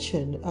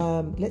intervention.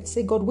 Let's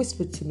say God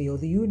whispered to me, or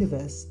the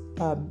universe.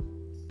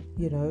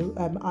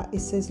 It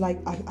says like,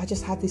 I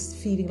just had this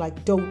feeling like,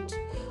 I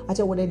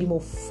don't want any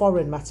more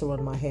foreign matter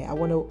on my hair. I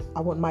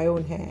want my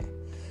own hair.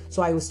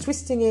 So I was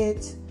twisting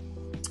it,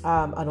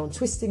 and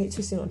twisting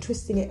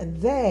it. And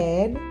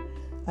then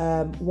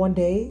one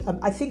day,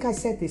 I think I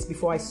said this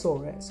before I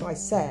saw it. So I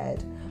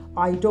said,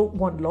 I don't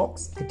want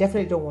locks. I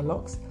definitely don't want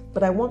locks,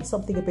 but I want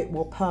something a bit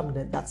more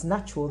permanent, that's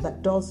natural,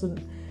 that doesn't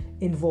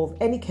involve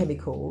any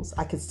chemicals.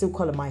 I can still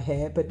color my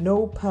hair, but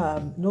no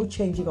perm, no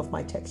changing of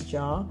my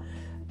texture.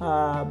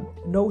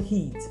 No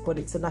heat, but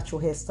it's a natural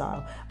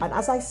hairstyle. And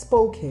as I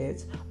spoke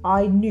it,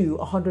 I knew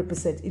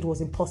 100% it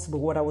was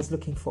impossible what I was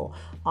looking for.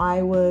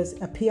 I was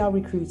a PR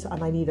recruiter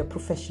and I need a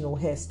professional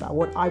hairstyle,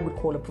 what I would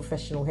call a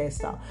professional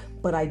hairstyle.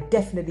 But I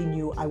definitely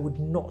knew I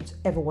would not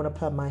ever want to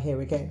perm my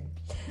hair again.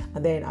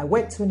 And then I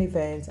went to an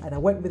event and I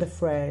went with a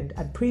friend,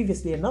 and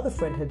previously another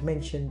friend had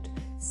mentioned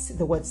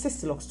the word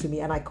sister locks to me,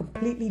 and I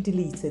completely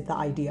deleted the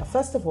idea.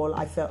 First of all,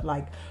 I felt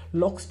like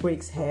locks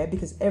breaks hair,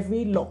 because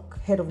every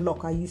head of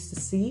lock I used to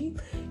see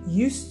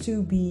used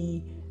to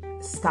be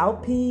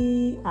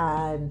scalpy,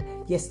 and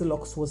yes, the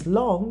locks was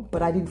long,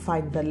 but I didn't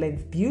find the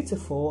length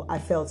beautiful. I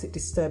felt it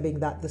disturbing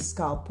that the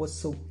scalp was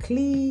so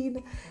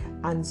clean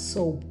and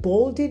so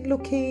balding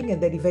looking.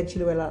 And then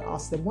eventually when I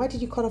asked them, why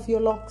did you cut off your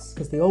locks?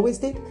 Because they always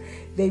did.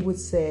 They would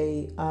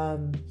say,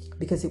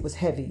 because it was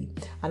heavy.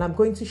 And I'm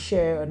going to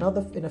share in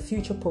a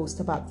future post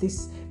about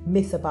this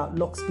myth about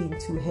locks being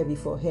too heavy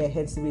for hair,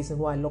 hence the reason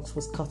why locks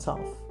was cut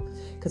off,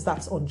 because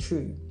that's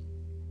untrue.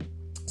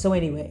 So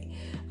anyway,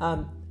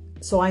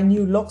 so I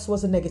knew locks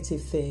was a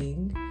negative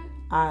thing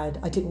and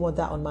I didn't want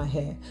that on my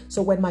hair.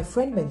 So when my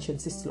friend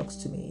mentioned sister locks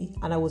to me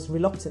and I was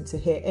reluctant to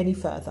hear any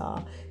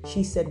further,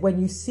 she said,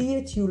 when you see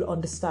it, you'll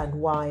understand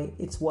why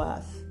it's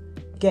worth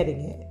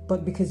getting it.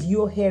 But because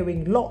you're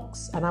hearing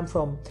locks, and I'm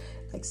from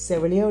like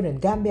Sierra Leone and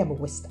Gambia, I'm a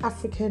West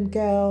African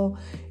girl.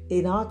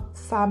 In our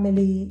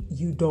family,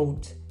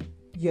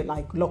 you're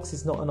like, locks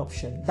is not an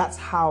option. That's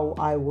how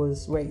I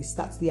was raised.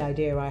 That's the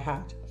idea I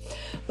had.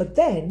 But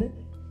then,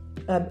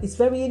 it's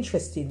very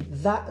interesting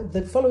that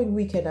the following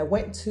weekend I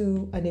went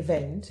to an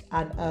event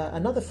and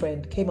another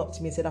friend came up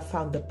to me and said, I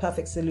found the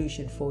perfect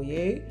solution for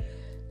you.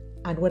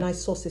 And when I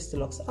saw sister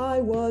locks, I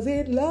was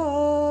in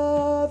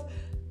love.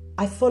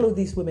 I followed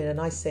these women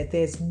and I said,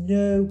 there's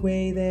no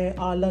way they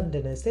are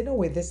Londoners. There's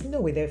no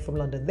way they're from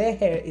London. Their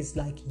hair is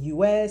like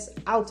US,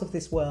 out of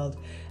this world,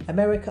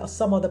 America or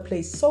some other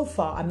place. So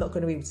far, I'm not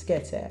going to be able to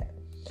get it.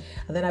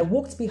 And then I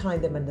walked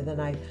behind them and then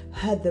I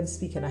heard them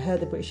speak and I heard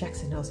the British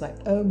accent and I was like,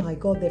 oh my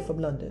God, they're from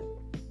London.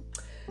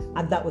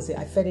 And that was it.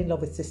 I fell in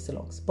love with sister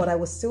locks, but I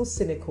was still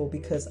cynical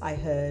because I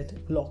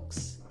heard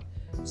locks.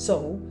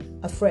 So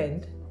a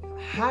friend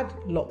had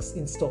locks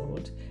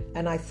installed,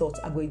 and I thought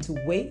I'm going to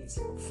wait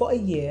for a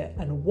year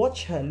and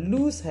watch her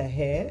lose her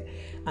hair,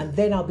 and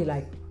then I'll be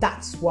like,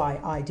 that's why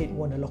I didn't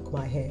want to lock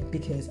my hair,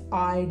 because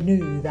I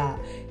knew that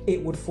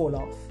it would fall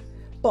off.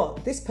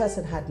 But this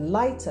person had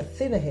lighter,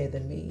 thinner hair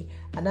than me,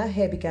 and her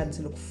hair began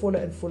to look fuller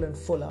and fuller and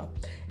fuller.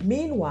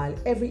 Meanwhile,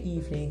 every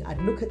evening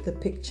I'd look at the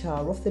picture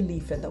of the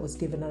leaflet that was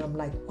given, and I'm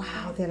like,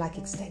 wow, they're like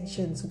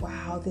extensions.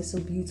 Wow, they're so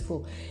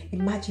beautiful.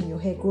 Imagine your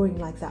hair growing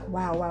like that.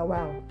 Wow, wow,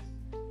 wow.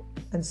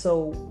 And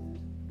so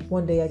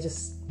one day I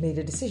just made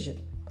a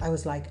decision. I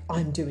was like,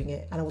 I'm doing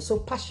it. And I was so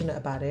passionate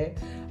about it.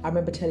 I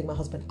remember telling my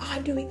husband,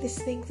 I'm doing this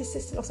thing, this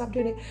SisterLocks, I'm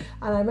doing it.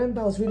 And I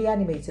remember I was really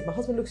animated. My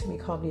husband looked at me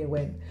calmly and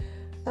went,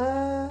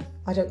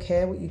 I don't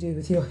care what you do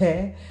with your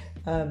hair.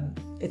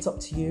 It's up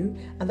to you.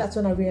 And that's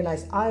when I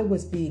realized I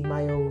was being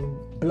my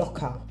own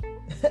blocker.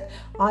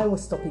 I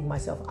was stopping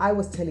myself. I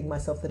was telling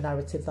myself the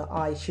narrative that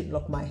I shouldn't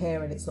lock my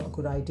hair and it's not a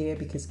good idea,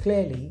 because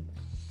clearly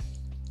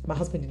my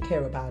husband didn't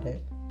care about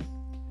it.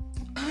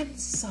 And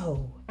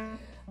so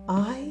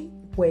I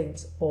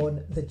went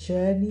on the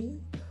journey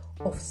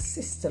of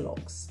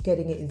SisterLocks,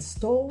 getting it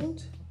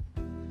installed.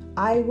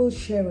 I will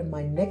share in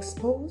my next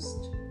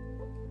post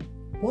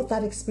what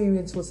that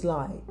experience was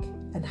like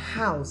and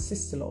how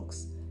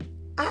SisterLocks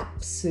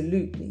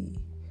absolutely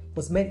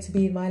was meant to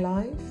be in my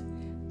life,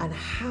 and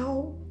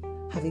how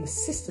having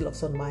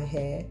SisterLocks on my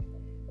hair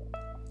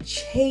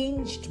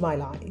changed my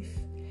life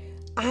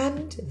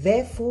and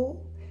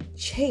therefore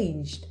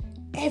changed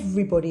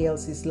everybody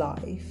else's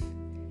life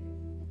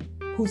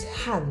whose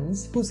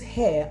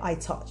hair I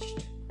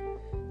touched,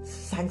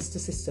 thanks to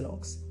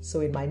SisterLocks.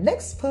 So in my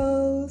next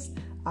post,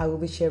 I will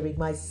be sharing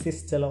my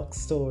SisterLocks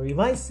story,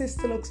 my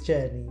SisterLocks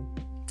journey.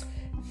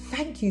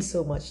 Thank you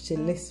so much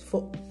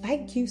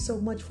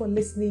for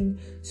listening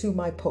to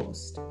my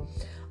post.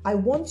 I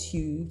want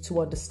you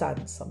to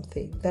understand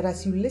something, that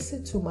as you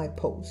listen to my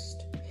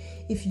post,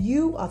 if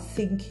you are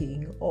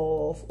thinking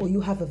of, or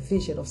you have a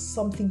vision of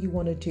something you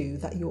want to do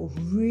that you're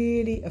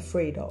really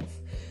afraid of,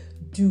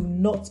 do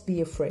not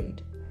be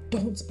afraid.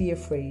 Don't be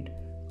afraid.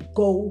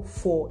 Go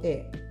for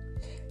it.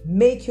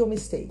 Make your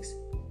mistakes.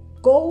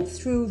 Go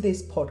through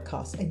this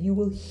podcast and you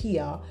will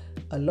hear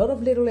a lot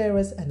of little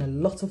errors and a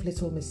lot of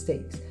little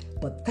mistakes.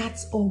 But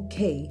that's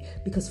okay,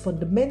 because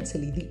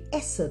fundamentally the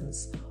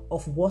essence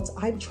of what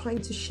I'm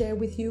trying to share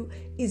with you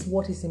is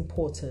what is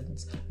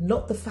important,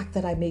 not the fact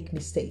that I make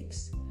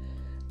mistakes.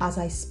 As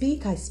I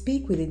speak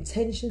with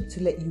intention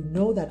to let you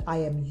know that I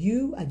am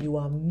you and you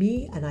are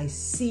me, and I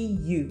see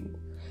you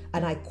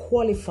and I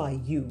qualify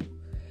you,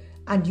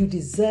 and you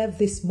deserve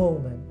this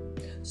moment.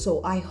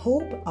 So I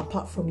hope,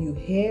 apart from you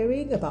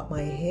hearing about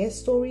my hair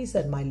stories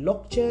and my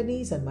lock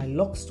journeys and my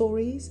lock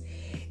stories,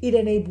 it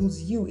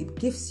enables you, it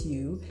gives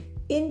you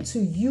into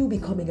you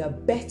becoming a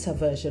better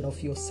version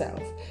of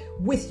yourself.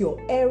 With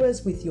your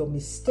errors, with your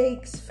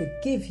mistakes,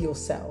 forgive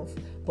yourself,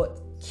 but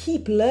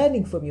keep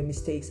learning from your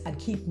mistakes and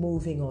keep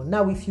moving on.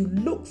 Now, if you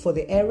look for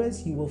the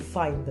errors, you will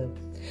find them.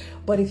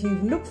 But if you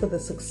look for the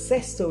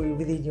success story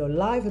within your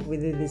life and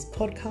within this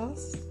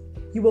podcast,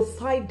 you will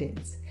find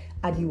it,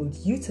 and you will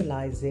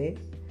utilize it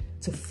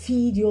to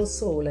feed your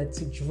soul and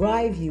to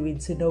drive you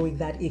into knowing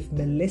that if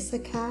Melissa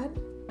can,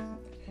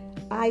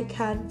 I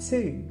can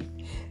too.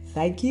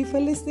 Thank you for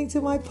listening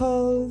to my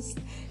post.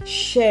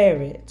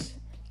 Share it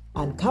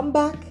and come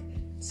back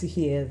to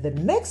hear the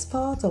next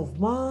part of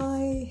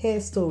my hair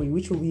story,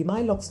 which will be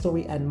my lock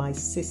story and my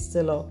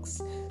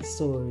SisterLocks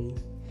story.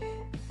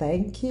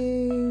 Thank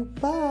you.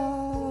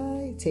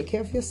 Bye. Take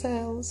care of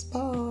yourselves.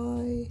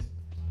 Bye.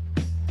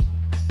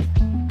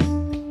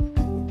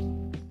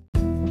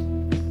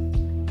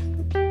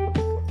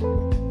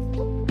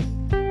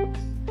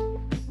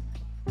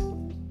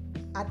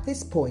 At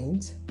this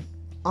point,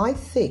 I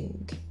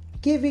think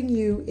giving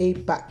you a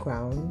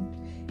background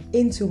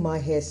into my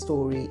hair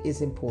story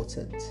is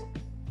important.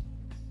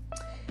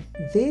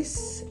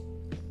 This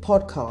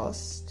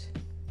podcast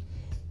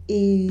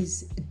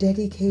is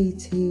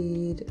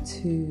dedicated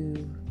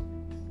to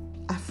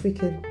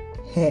African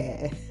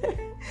hair,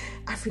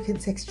 African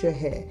texture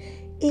hair.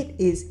 It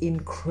is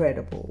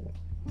incredible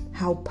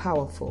how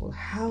powerful,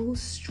 how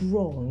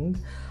strong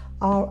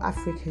our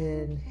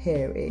African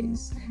hair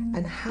is,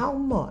 and how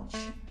much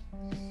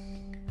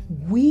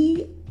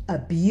we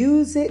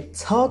abuse it,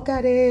 tug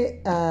at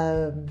it,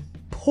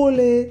 pull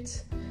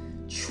it,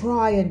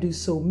 try and do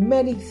so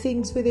many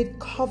things with it,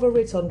 cover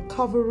it,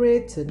 uncover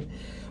it, and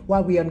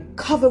while we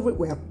uncover it,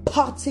 we're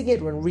parting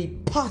it, we're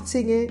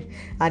reparting it,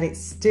 and it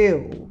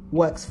still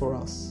works for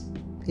us.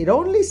 It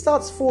only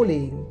starts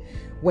falling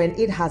when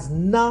it has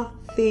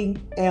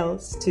nothing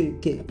else to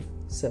give.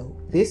 So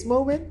this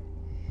moment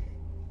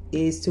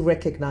is to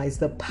recognize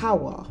the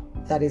power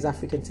that is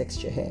African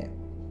texture hair.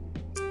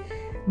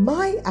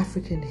 My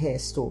African hair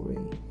story.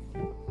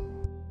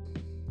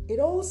 It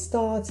all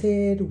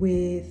started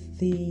with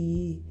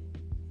the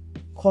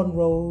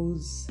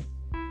cornrows,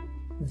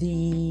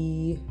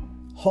 the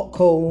hot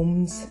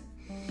combs,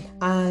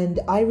 and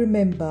I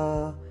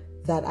remember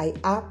that I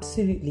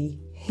absolutely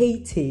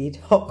hated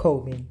hot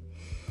combing.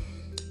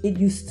 It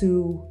used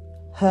to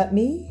hurt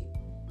me.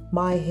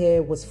 My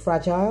hair was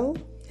fragile.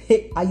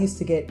 I used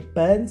to get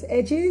burnt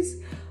edges.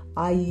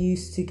 I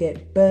used to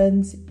get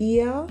burnt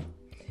ear.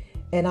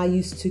 And I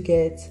used to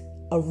get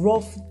a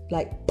rough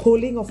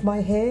pulling of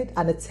my head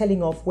and a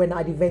telling off when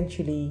I'd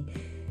eventually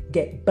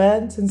get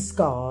burnt and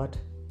scarred.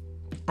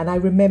 And I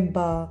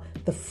remember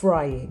the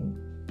frying.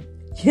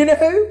 You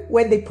know,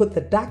 when they put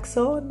the Dax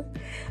on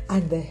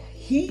and the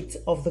heat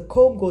of the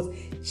comb goes,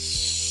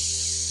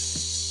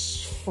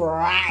 shh,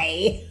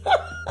 fry.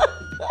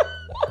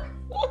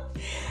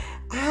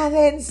 And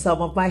then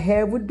some of my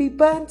hair would be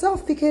burnt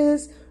off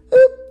because,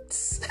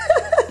 oops,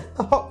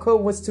 the hot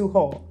comb was too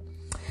hot.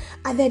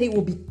 And then it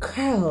will be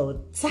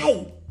curled,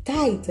 tight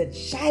and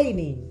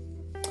shiny.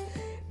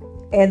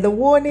 And the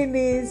warning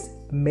is,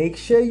 make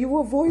sure you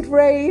avoid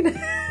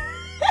rain.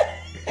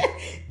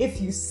 If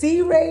you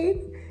see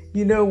rain,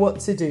 you know what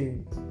to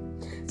do.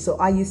 So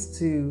I used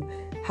to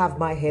have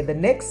my hair the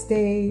next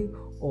day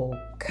all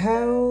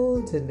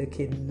curled and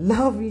looking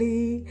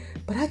lovely,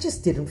 but I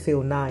just didn't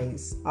feel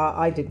nice.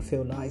 I didn't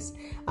feel nice.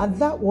 And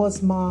that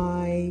was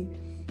my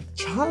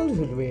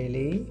childhood,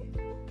 really.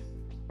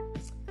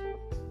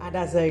 And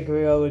as I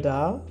grew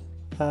older,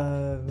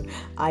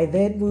 I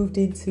then moved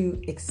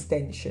into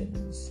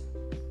extensions.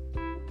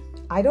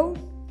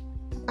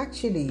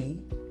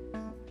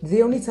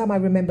 The only time I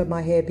remember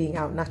my hair being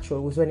out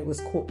natural was when it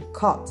was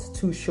cut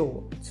too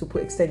short to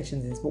put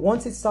extensions in. But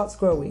once it starts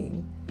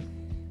growing,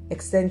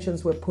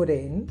 extensions were put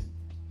in.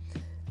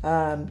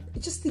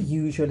 Just the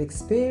usual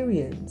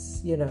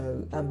experience,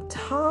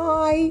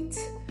 tight,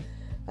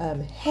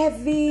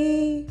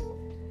 heavy.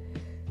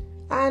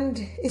 And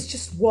it's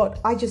just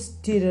I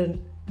just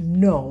didn't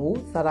know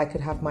that I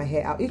could have my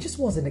hair out. It just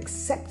wasn't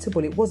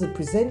acceptable. It wasn't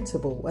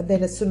presentable. And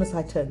then as soon as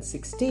I turned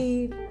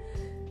 16,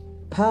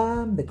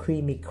 perm, the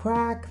creamy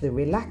crack, the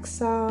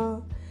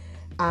relaxer,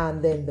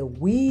 and then the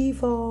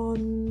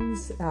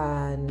weave-ons,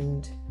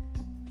 and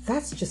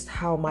that's just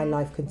how my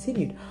life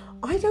continued.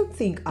 I don't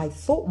think I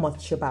thought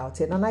much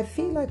about it, and I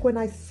feel like when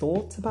I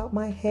thought about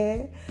my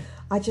hair,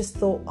 I just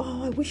thought,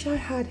 I wish I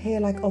had hair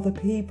like other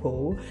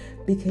people,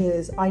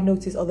 because I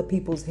noticed other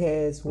people's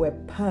hairs were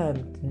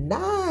permed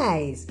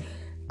nice.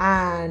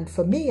 And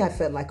for me, I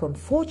felt like,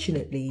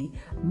 unfortunately,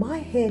 my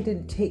hair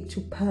didn't take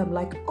to perm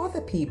like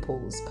other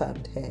people's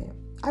permed hair.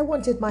 I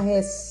wanted my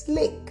hair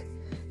slick,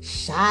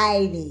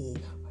 shiny,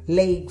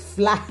 laid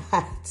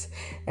flat.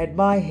 And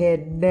my hair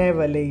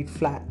never laid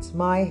flat.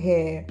 My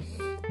hair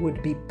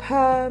would be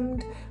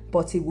permed,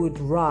 but it would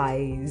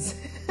rise.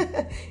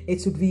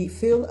 It would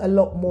feel a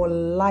lot more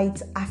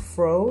light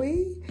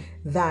afro-y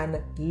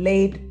than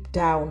laid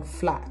down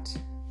flat.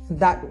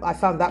 That I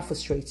found that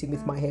frustrating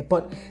with my hair,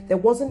 but there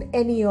wasn't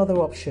any other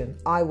option.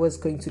 I was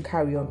going to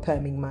carry on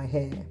perming my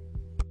hair.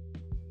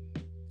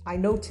 I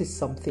noticed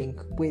something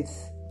with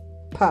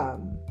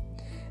perm,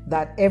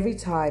 that every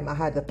time I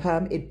had the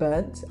perm, it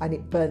burnt, and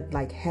it burnt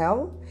like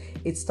hell.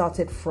 It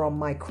started from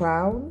my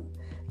crown,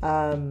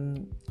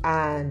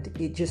 and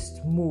it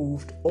just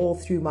moved all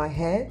through my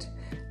head,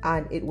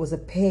 and it was a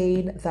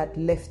pain that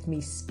left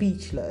me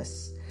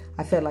speechless.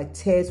 I felt like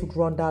tears would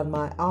run down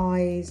my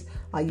eyes.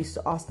 I used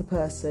to ask the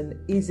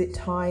person, is it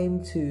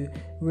time to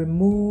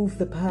remove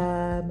the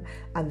perm?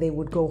 And they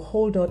would go,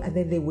 hold on, and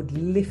then they would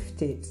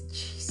lift it.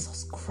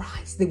 Jesus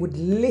Christ, they would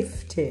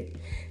lift it.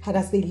 And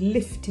as they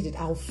lifted it,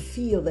 I'll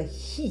feel the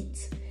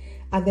heat.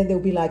 And then they'll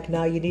be like,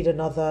 now you need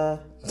another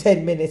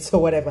 10 minutes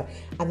or whatever.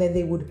 And then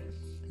they would,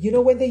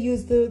 when they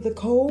use the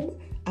comb,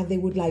 and they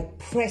would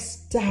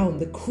press down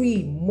the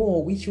cream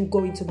more, which will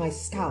go into my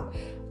scalp.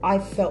 I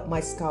felt my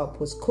scalp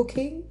was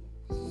cooking.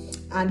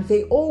 And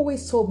they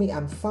always told me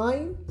I'm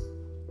fine.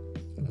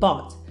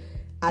 But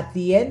at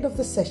the end of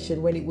the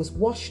session, when it was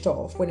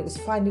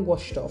finally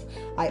washed off,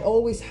 I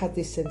always had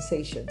this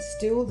sensation,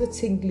 still the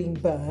tingling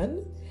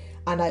burn.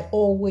 And I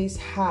always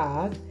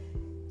had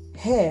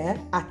hair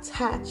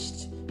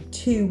attached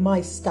to my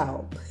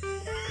scalp,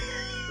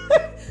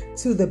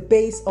 to the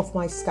base of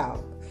my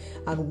scalp.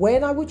 And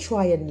when I would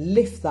try and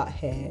lift that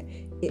hair,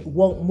 it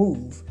won't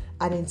move.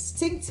 And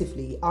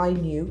instinctively, I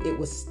knew it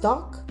was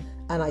stuck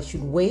and I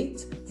should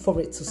wait for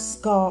it to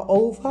scar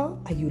over.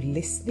 Are you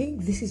listening?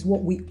 This is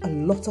what a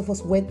lot of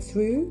us went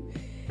through.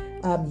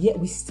 Yet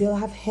we still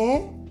have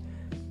hair.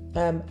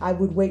 I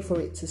would wait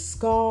for it to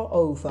scar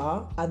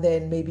over, and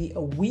then maybe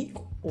a week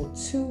or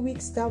 2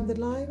 weeks down the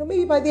line, or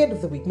maybe by the end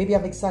of the week, maybe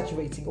I'm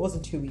exaggerating, it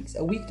wasn't 2 weeks,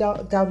 a week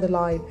down the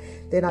line,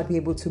 then I'd be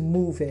able to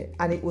move it,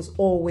 and it was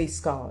always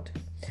scarred.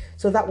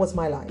 So that was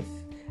my life.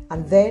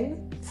 And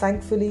then,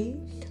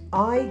 thankfully,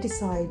 I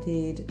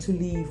decided to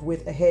leave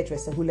with a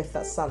hairdresser who left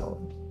that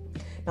salon.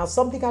 Now,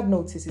 something I'd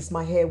noticed is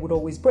my hair would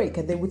always break,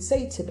 and they would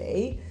say to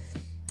me,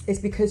 it's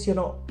because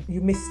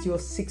you missed your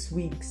 6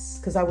 weeks,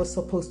 because I was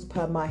supposed to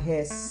perm my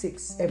hair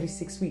every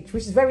 6 weeks,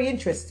 which is very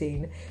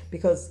interesting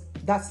because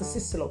that's the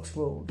SisterLocks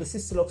rule. The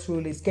SisterLocks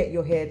rule is get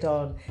your hair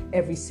done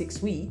every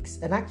 6 weeks.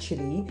 And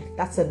actually,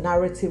 that's a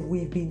narrative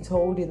we've been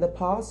told in the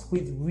past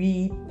with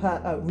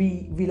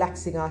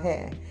relaxing our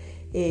hair.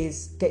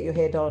 is get your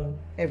hair done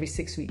every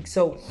 6 weeks.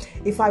 So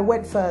if I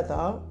went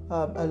further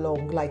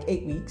along, like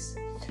 8 weeks,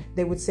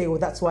 they would say, well,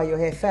 that's why your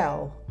hair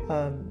fell.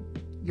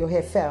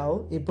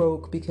 It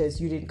broke because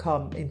you didn't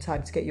come in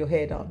time to get your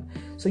hair done.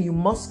 So you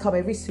must come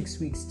every 6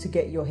 weeks to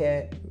get your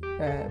hair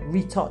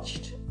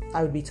retouched,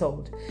 I would be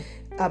told.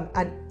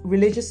 And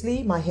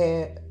religiously, my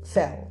hair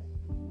fell.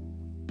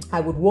 I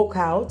would walk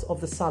out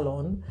of the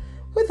salon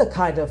with a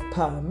kind of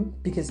perm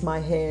because my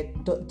hair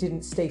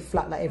didn't stay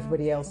flat like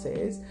everybody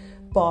else's.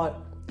 But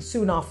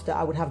soon after,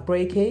 I would have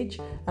breakage.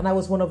 And I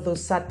was one of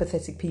those sad,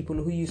 pathetic people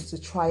who used to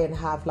try and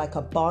have like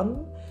a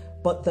bun,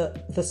 but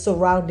the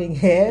surrounding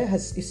hair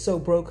is so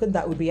broken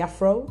that would be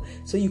afro.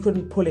 So you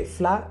couldn't pull it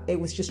flat. It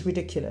was just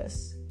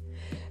ridiculous.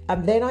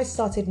 And then I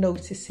started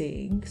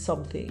noticing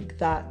something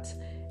that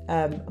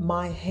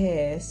my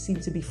hair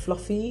seemed to be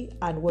fluffy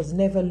and was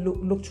never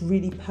looked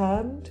really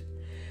permed.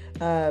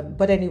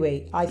 But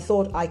anyway, I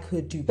thought I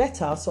could do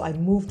better. So I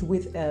moved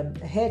with a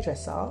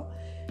hairdresser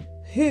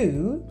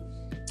who,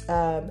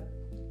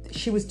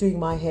 she was doing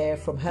my hair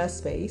from her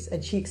space.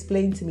 And she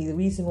explained to me the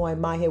reason why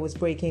my hair was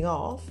breaking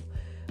off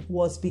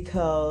was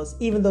because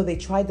even though they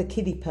tried the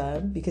kiddie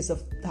perm because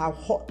of how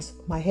hot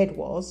my head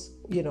was,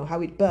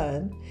 how it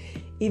burned,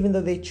 even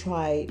though they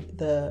tried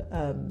the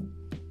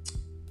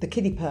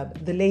kiddie perm,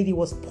 the lady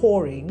was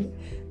pouring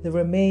the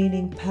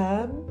remaining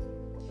perm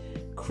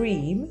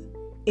cream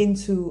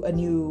into a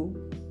new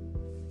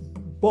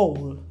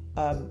bowl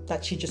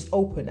that she just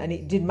opened, and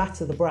it didn't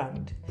matter the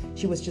brand.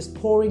 She was just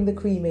pouring the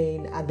cream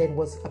in and then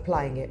was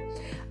applying it.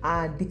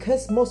 And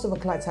because most of her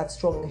clients had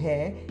strong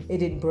hair, it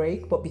didn't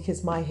break. But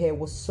because my hair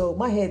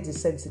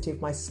is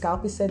sensitive, my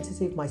scalp is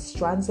sensitive, my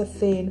strands are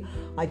thin,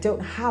 I don't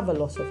have a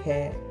lot of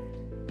hair,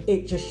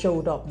 it just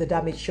showed up, the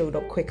damage showed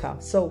up quicker.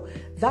 So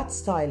that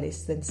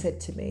stylist then said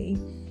to me,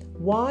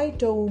 why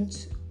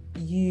don't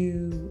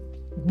you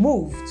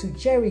move to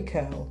Jerry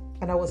curl?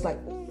 And I was like,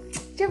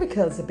 Jerry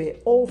curl's a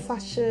bit old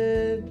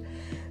fashioned,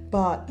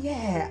 but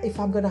yeah, if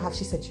I'm gonna have,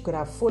 she said you're gonna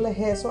have fuller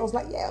hair. So I was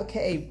like, yeah,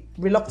 okay,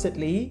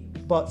 reluctantly,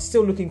 but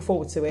still looking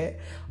forward to it.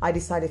 I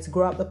decided to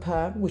grow out the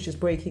perm, which is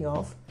breaking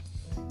off,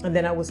 and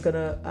then I was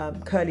gonna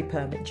curly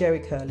perm it, Jerry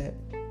curl it.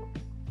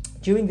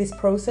 During this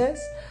process,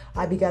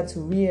 I began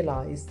to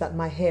realize that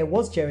my hair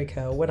was Jerry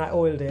curl when I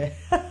oiled it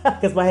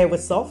because my hair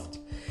was soft.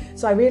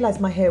 So I realized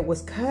my hair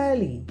was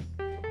curly.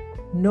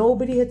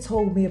 Nobody had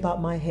told me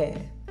about my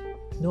hair.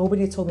 And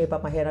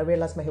I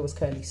realized my hair was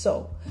curly.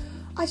 So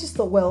I just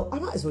thought, well, I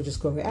might as well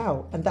just grow it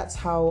out. And that's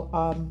how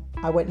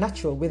I went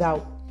natural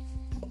without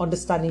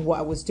understanding what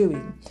I was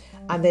doing.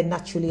 And then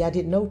naturally, I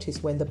didn't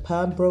notice when the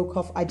perm broke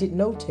off. I didn't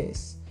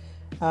notice.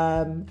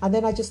 And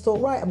then I just thought,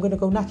 right, I'm going to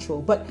go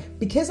natural. But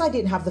because I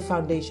didn't have the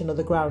foundation or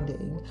the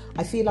grounding,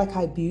 I feel like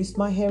I abused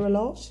my hair a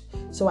lot.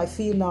 So I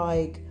feel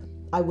like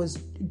I was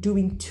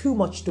doing too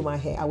much to my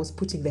hair. I was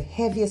putting the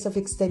heaviest of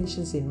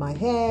extensions in my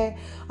hair.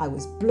 I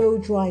was blow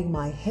drying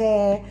my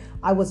hair.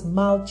 I was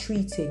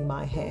maltreating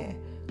my hair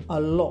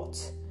a lot.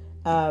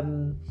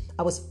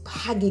 I was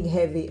hanging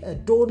heavy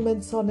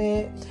adornments on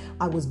it.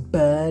 I was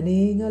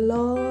burning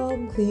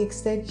along the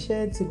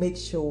extension to make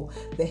sure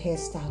the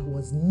hairstyle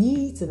was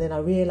neat. And then I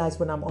realized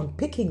when I'm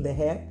unpicking the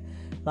hair,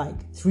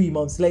 like 3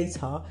 months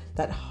later,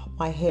 that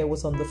my hair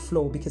was on the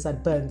floor because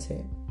I'd burnt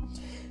it.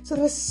 So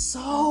there were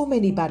so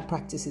many bad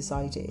practices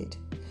I did.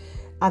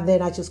 And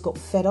then I just got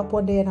fed up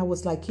one day and I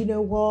was like, you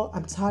know what?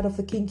 I'm tired of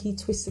the kinky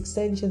twist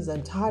extensions.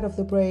 I'm tired of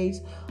the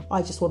braids.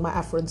 I just want my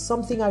afro. And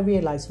something I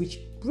realized, which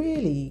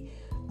really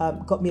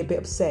got me a bit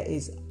upset,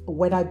 is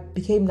when I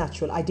became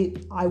natural, I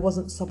didn't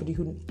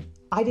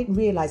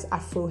realize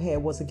afro hair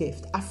was a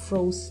gift.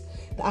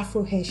 The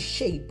afro hair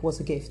shape was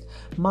a gift.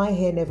 My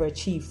hair never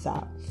achieved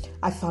that.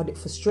 I found it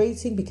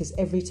frustrating because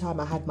every time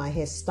I had my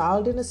hair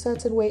styled in a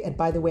certain way, and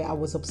by the way, I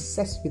was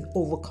obsessed with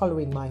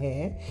overcoloring my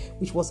hair,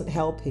 which wasn't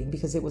helping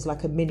because it was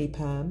like a mini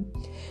perm.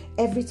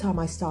 Every time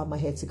I styled my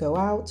hair to go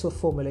out to a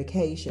formal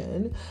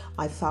occasion,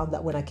 I found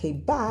that when I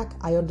came back,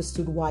 I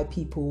understood why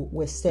people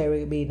were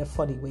staring at me in a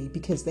funny way,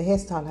 because the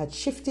hairstyle had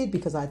shifted,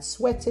 because I had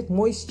sweated,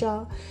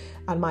 moisture,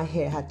 and my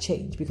hair had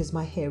changed, because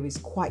my hair is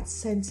quite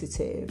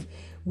sensitive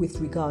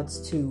with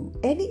regards to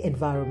any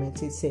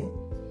environment it's in.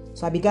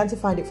 So I began to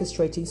find it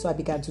frustrating, so I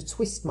began to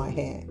twist my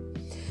hair.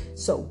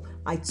 So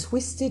I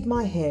twisted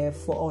my hair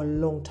for a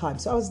long time.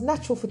 So I was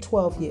natural for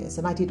 12 years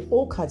and I did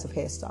all kinds of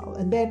hairstyle.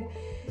 And then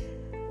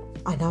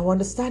I now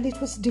understand it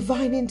was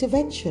divine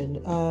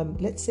intervention.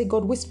 Let's say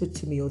God whispered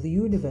to me, or the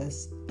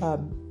universe.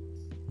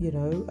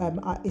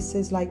 It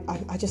says like,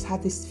 I just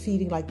had this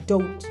feeling like,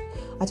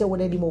 I don't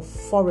want any more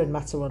foreign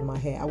matter on my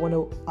hair. I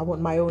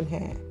want my own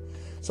hair.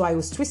 So I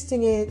was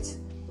twisting it,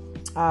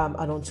 and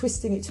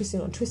untwisting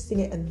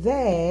it. And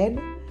then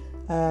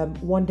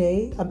one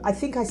day, I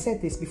think I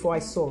said this before I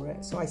saw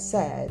it. So I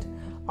said,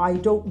 I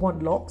don't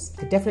want locks.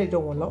 I definitely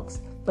don't want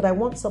locks, but I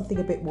want something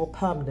a bit more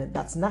permanent,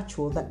 that's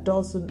natural, that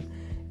doesn't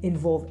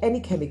involve any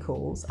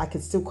chemicals. I can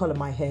still color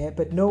my hair,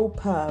 but no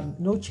perm,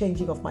 no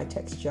changing of my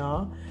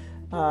texture.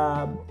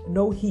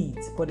 no heat,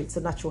 but it's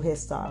a natural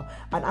hairstyle.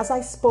 And as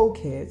I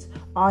spoke it,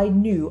 I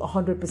knew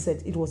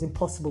 100% it was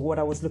impossible what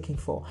I was looking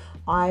for.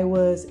 I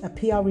was a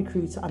PR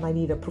recruiter and I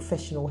need a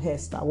professional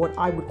hairstyle, what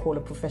I would call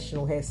a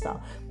professional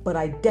hairstyle. But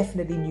I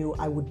definitely knew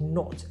I would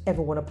not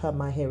ever want to perm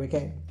my hair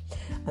again.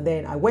 And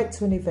then I went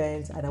to an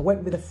event and I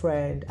went with a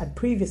friend, and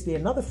previously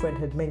another friend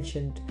had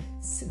mentioned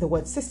the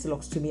word sister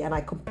locks to me, and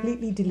I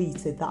completely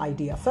deleted the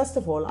idea. First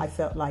of all, I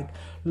felt like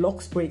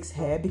locks breaks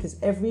hair, because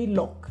every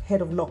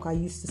head of lock I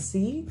used to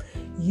see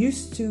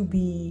used to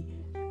be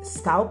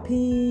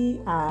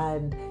scalpy,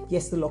 and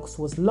yes, the locks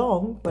was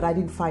long, but I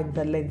didn't find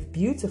the length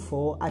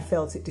beautiful. I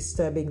felt it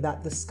disturbing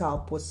that the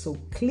scalp was so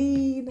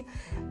clean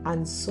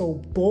and so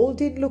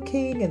balding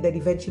looking. And then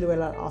eventually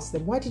when I asked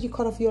them, why did you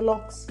cut off your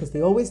locks? Because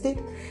they always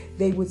did.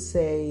 They would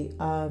say,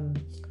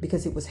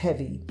 because it was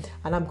heavy.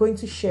 And I'm going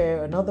to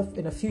share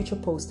in a future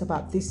post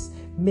about this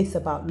myth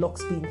about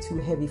locks being too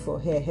heavy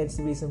for hair, hence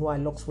the reason why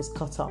locks was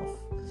cut off,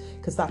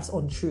 because that's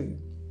untrue.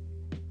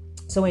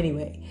 So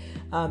anyway,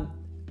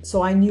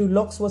 so I knew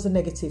locks was a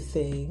negative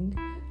thing,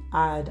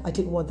 and I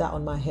didn't want that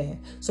on my hair.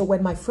 So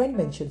when my friend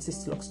mentioned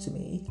sister locks to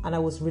me, and I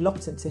was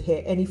reluctant to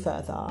hear any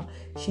further,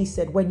 she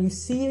said, when you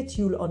see it,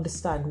 you'll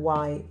understand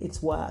why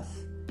it's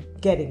worth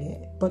getting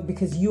it. But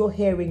because you're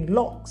hearing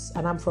locks,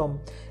 and I'm from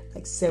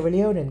like Sierra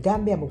Leone and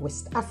Gambia, I'm a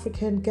West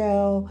African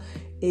girl.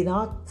 In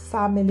our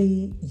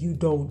family,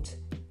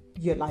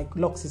 you're like,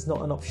 locks is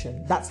not an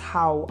option. That's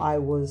how I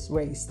was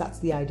raised. That's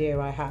the idea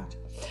I had.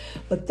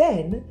 But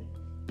then,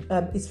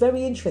 it's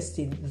very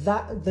interesting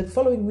that the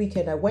following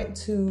weekend I went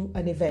to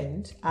an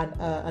event, and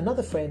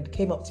another friend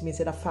came up to me and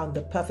said, I found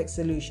the perfect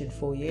solution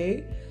for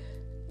you.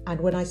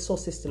 And when I saw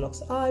sister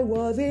locks, I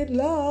was in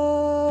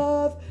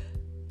love.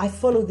 I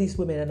followed these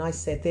women and I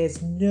said,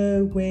 there's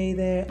no way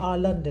they are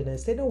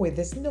Londoners. There's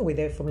no way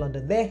they're from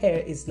London. Their hair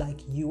is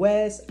like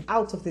US,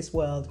 out of this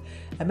world,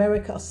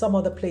 America or some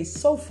other place.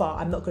 So far,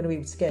 I'm not going to be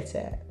able to get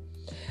it.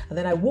 And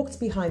then I walked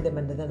behind them,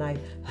 and then I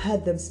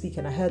heard them speak,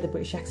 and I heard the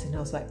British accent, and I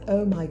was like,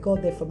 oh my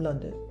God, they're from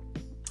London.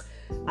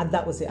 And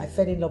that was it. I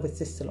fell in love with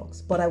sister locks,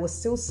 but I was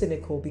still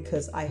cynical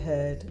because I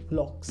heard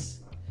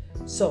locks.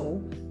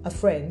 So a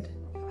friend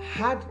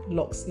had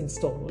locks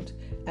installed,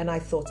 and I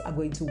thought, I'm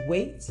going to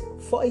wait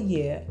for a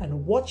year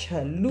and watch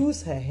her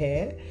lose her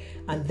hair,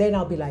 and then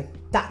I'll be like,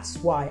 that's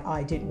why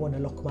I didn't want to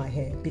lock my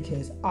hair,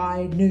 because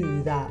I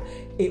knew that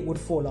it would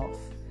fall off.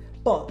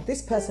 But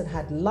this person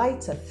had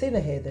lighter, thinner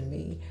hair than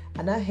me,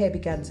 and her hair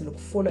began to look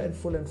fuller and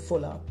fuller and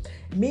fuller.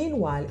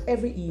 Meanwhile,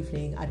 every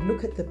evening I'd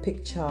look at the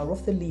picture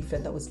of the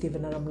leaflet that was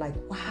given, and I'm like,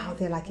 wow,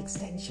 they're like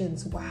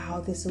extensions.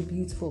 Wow, they're so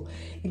beautiful.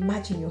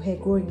 Imagine your hair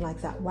growing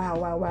like that. Wow,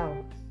 wow, wow.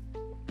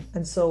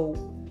 And so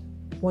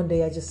one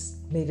day I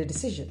just made a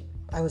decision.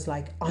 I was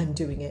like, I'm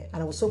doing it.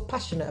 And I was so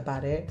passionate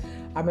about it.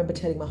 I remember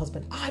telling my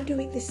husband, I'm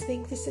doing this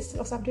thing, this sister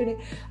locks, I'm doing it.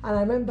 And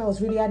I remember I was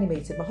really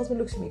animated. My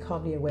husband looked at me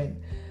calmly and went,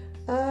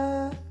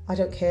 I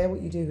don't care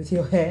what you do with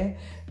your hair.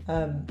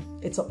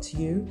 It's up to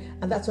you.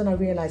 And that's when I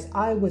realized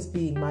I was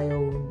being my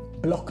own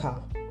blocker.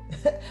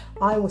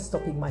 I was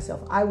stopping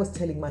myself. I was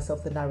telling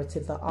myself the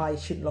narrative that I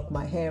shouldn't lock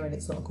my hair and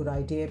it's not a good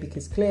idea,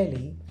 because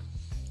clearly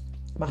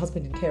my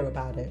husband didn't care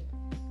about it.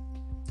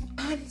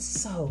 And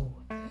so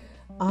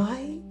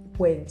I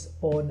went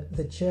on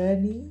the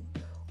journey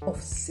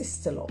of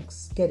sister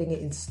locks, getting it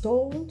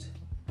installed.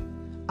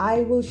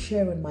 I will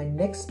share in my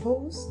next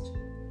post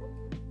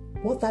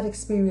what that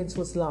experience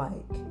was like,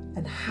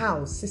 and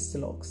how sister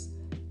locks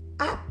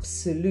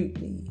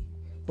absolutely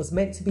was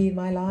meant to be in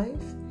my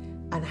life,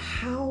 and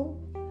how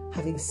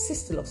having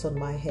sister locks on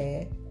my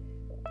hair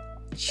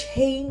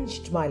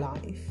changed my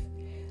life,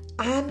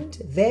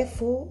 and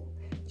therefore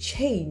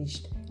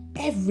changed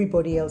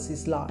everybody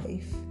else's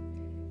life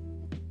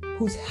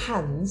whose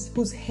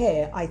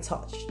hair I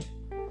touched,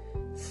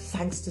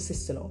 thanks to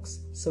sister locks.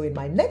 So in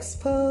my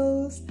next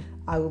post,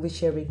 I will be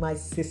sharing my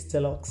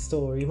sister locks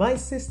story, my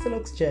sister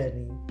locks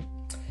journey.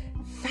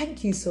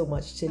 Thank you so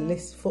much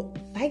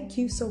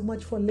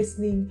for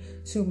listening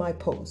to my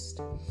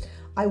post.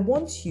 I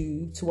want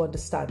you to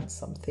understand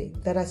something,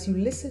 that as you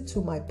listen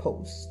to my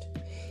post,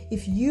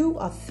 if you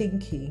are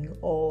thinking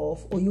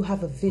of, or you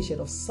have a vision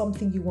of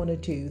something you want to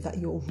do that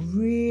you're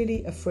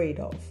really afraid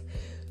of,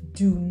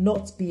 do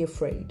not be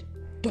afraid.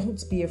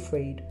 Don't be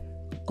afraid.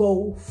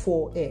 Go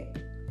for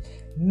it.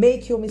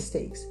 Make your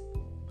mistakes.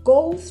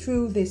 Go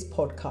through this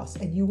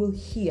podcast and you will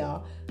hear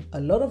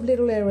a lot of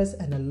little errors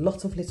and a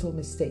lot of little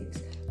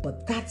mistakes.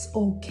 But that's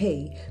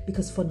okay,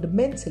 because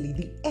fundamentally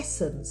the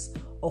essence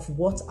of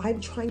what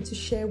I'm trying to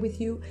share with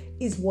you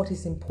is what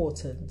is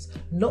important,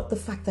 not the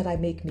fact that I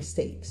make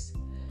mistakes.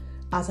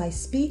 As I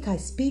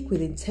speak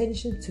with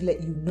intention to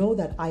let you know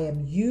that I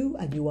am you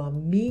and you are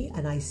me,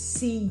 and I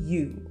see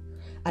you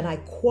and I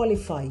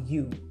qualify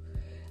you,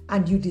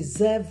 and you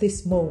deserve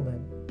this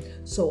moment.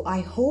 So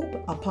I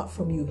hope, apart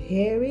from you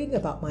hearing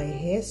about my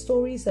hair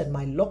stories and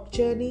my lock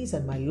journeys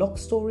and my lock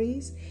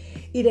stories,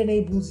 it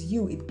enables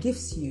you, it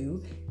gives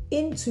you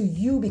into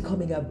you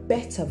becoming a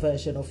better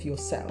version of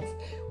yourself.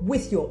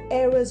 With your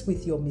errors,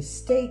 with your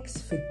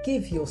mistakes,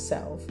 forgive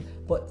yourself,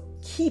 but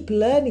Keep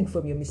learning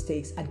from your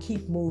mistakes and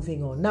keep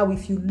moving on. Now,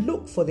 if you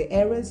look for the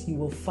errors, you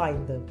will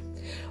find them.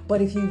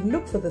 But if you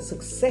look for the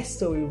success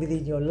story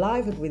within your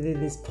life and within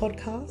this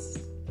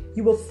podcast,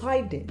 you will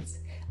find it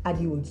and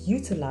you will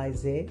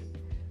utilize it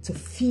to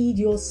feed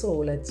your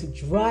soul and to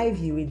drive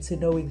you into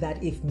knowing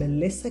that if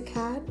Melissa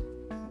can,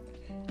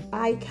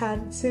 I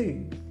can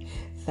too.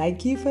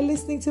 Thank you for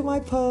listening to my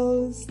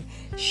post.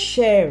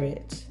 Share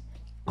it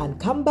and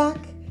come back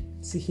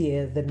to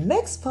hear the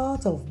next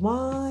part of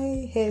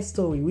my hair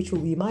story, which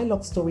will be my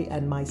lock story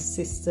and my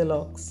sister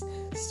locks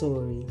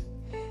story.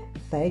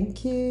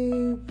 Thank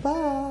you.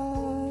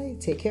 Bye.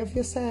 Take care of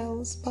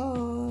yourselves.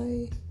 Bye.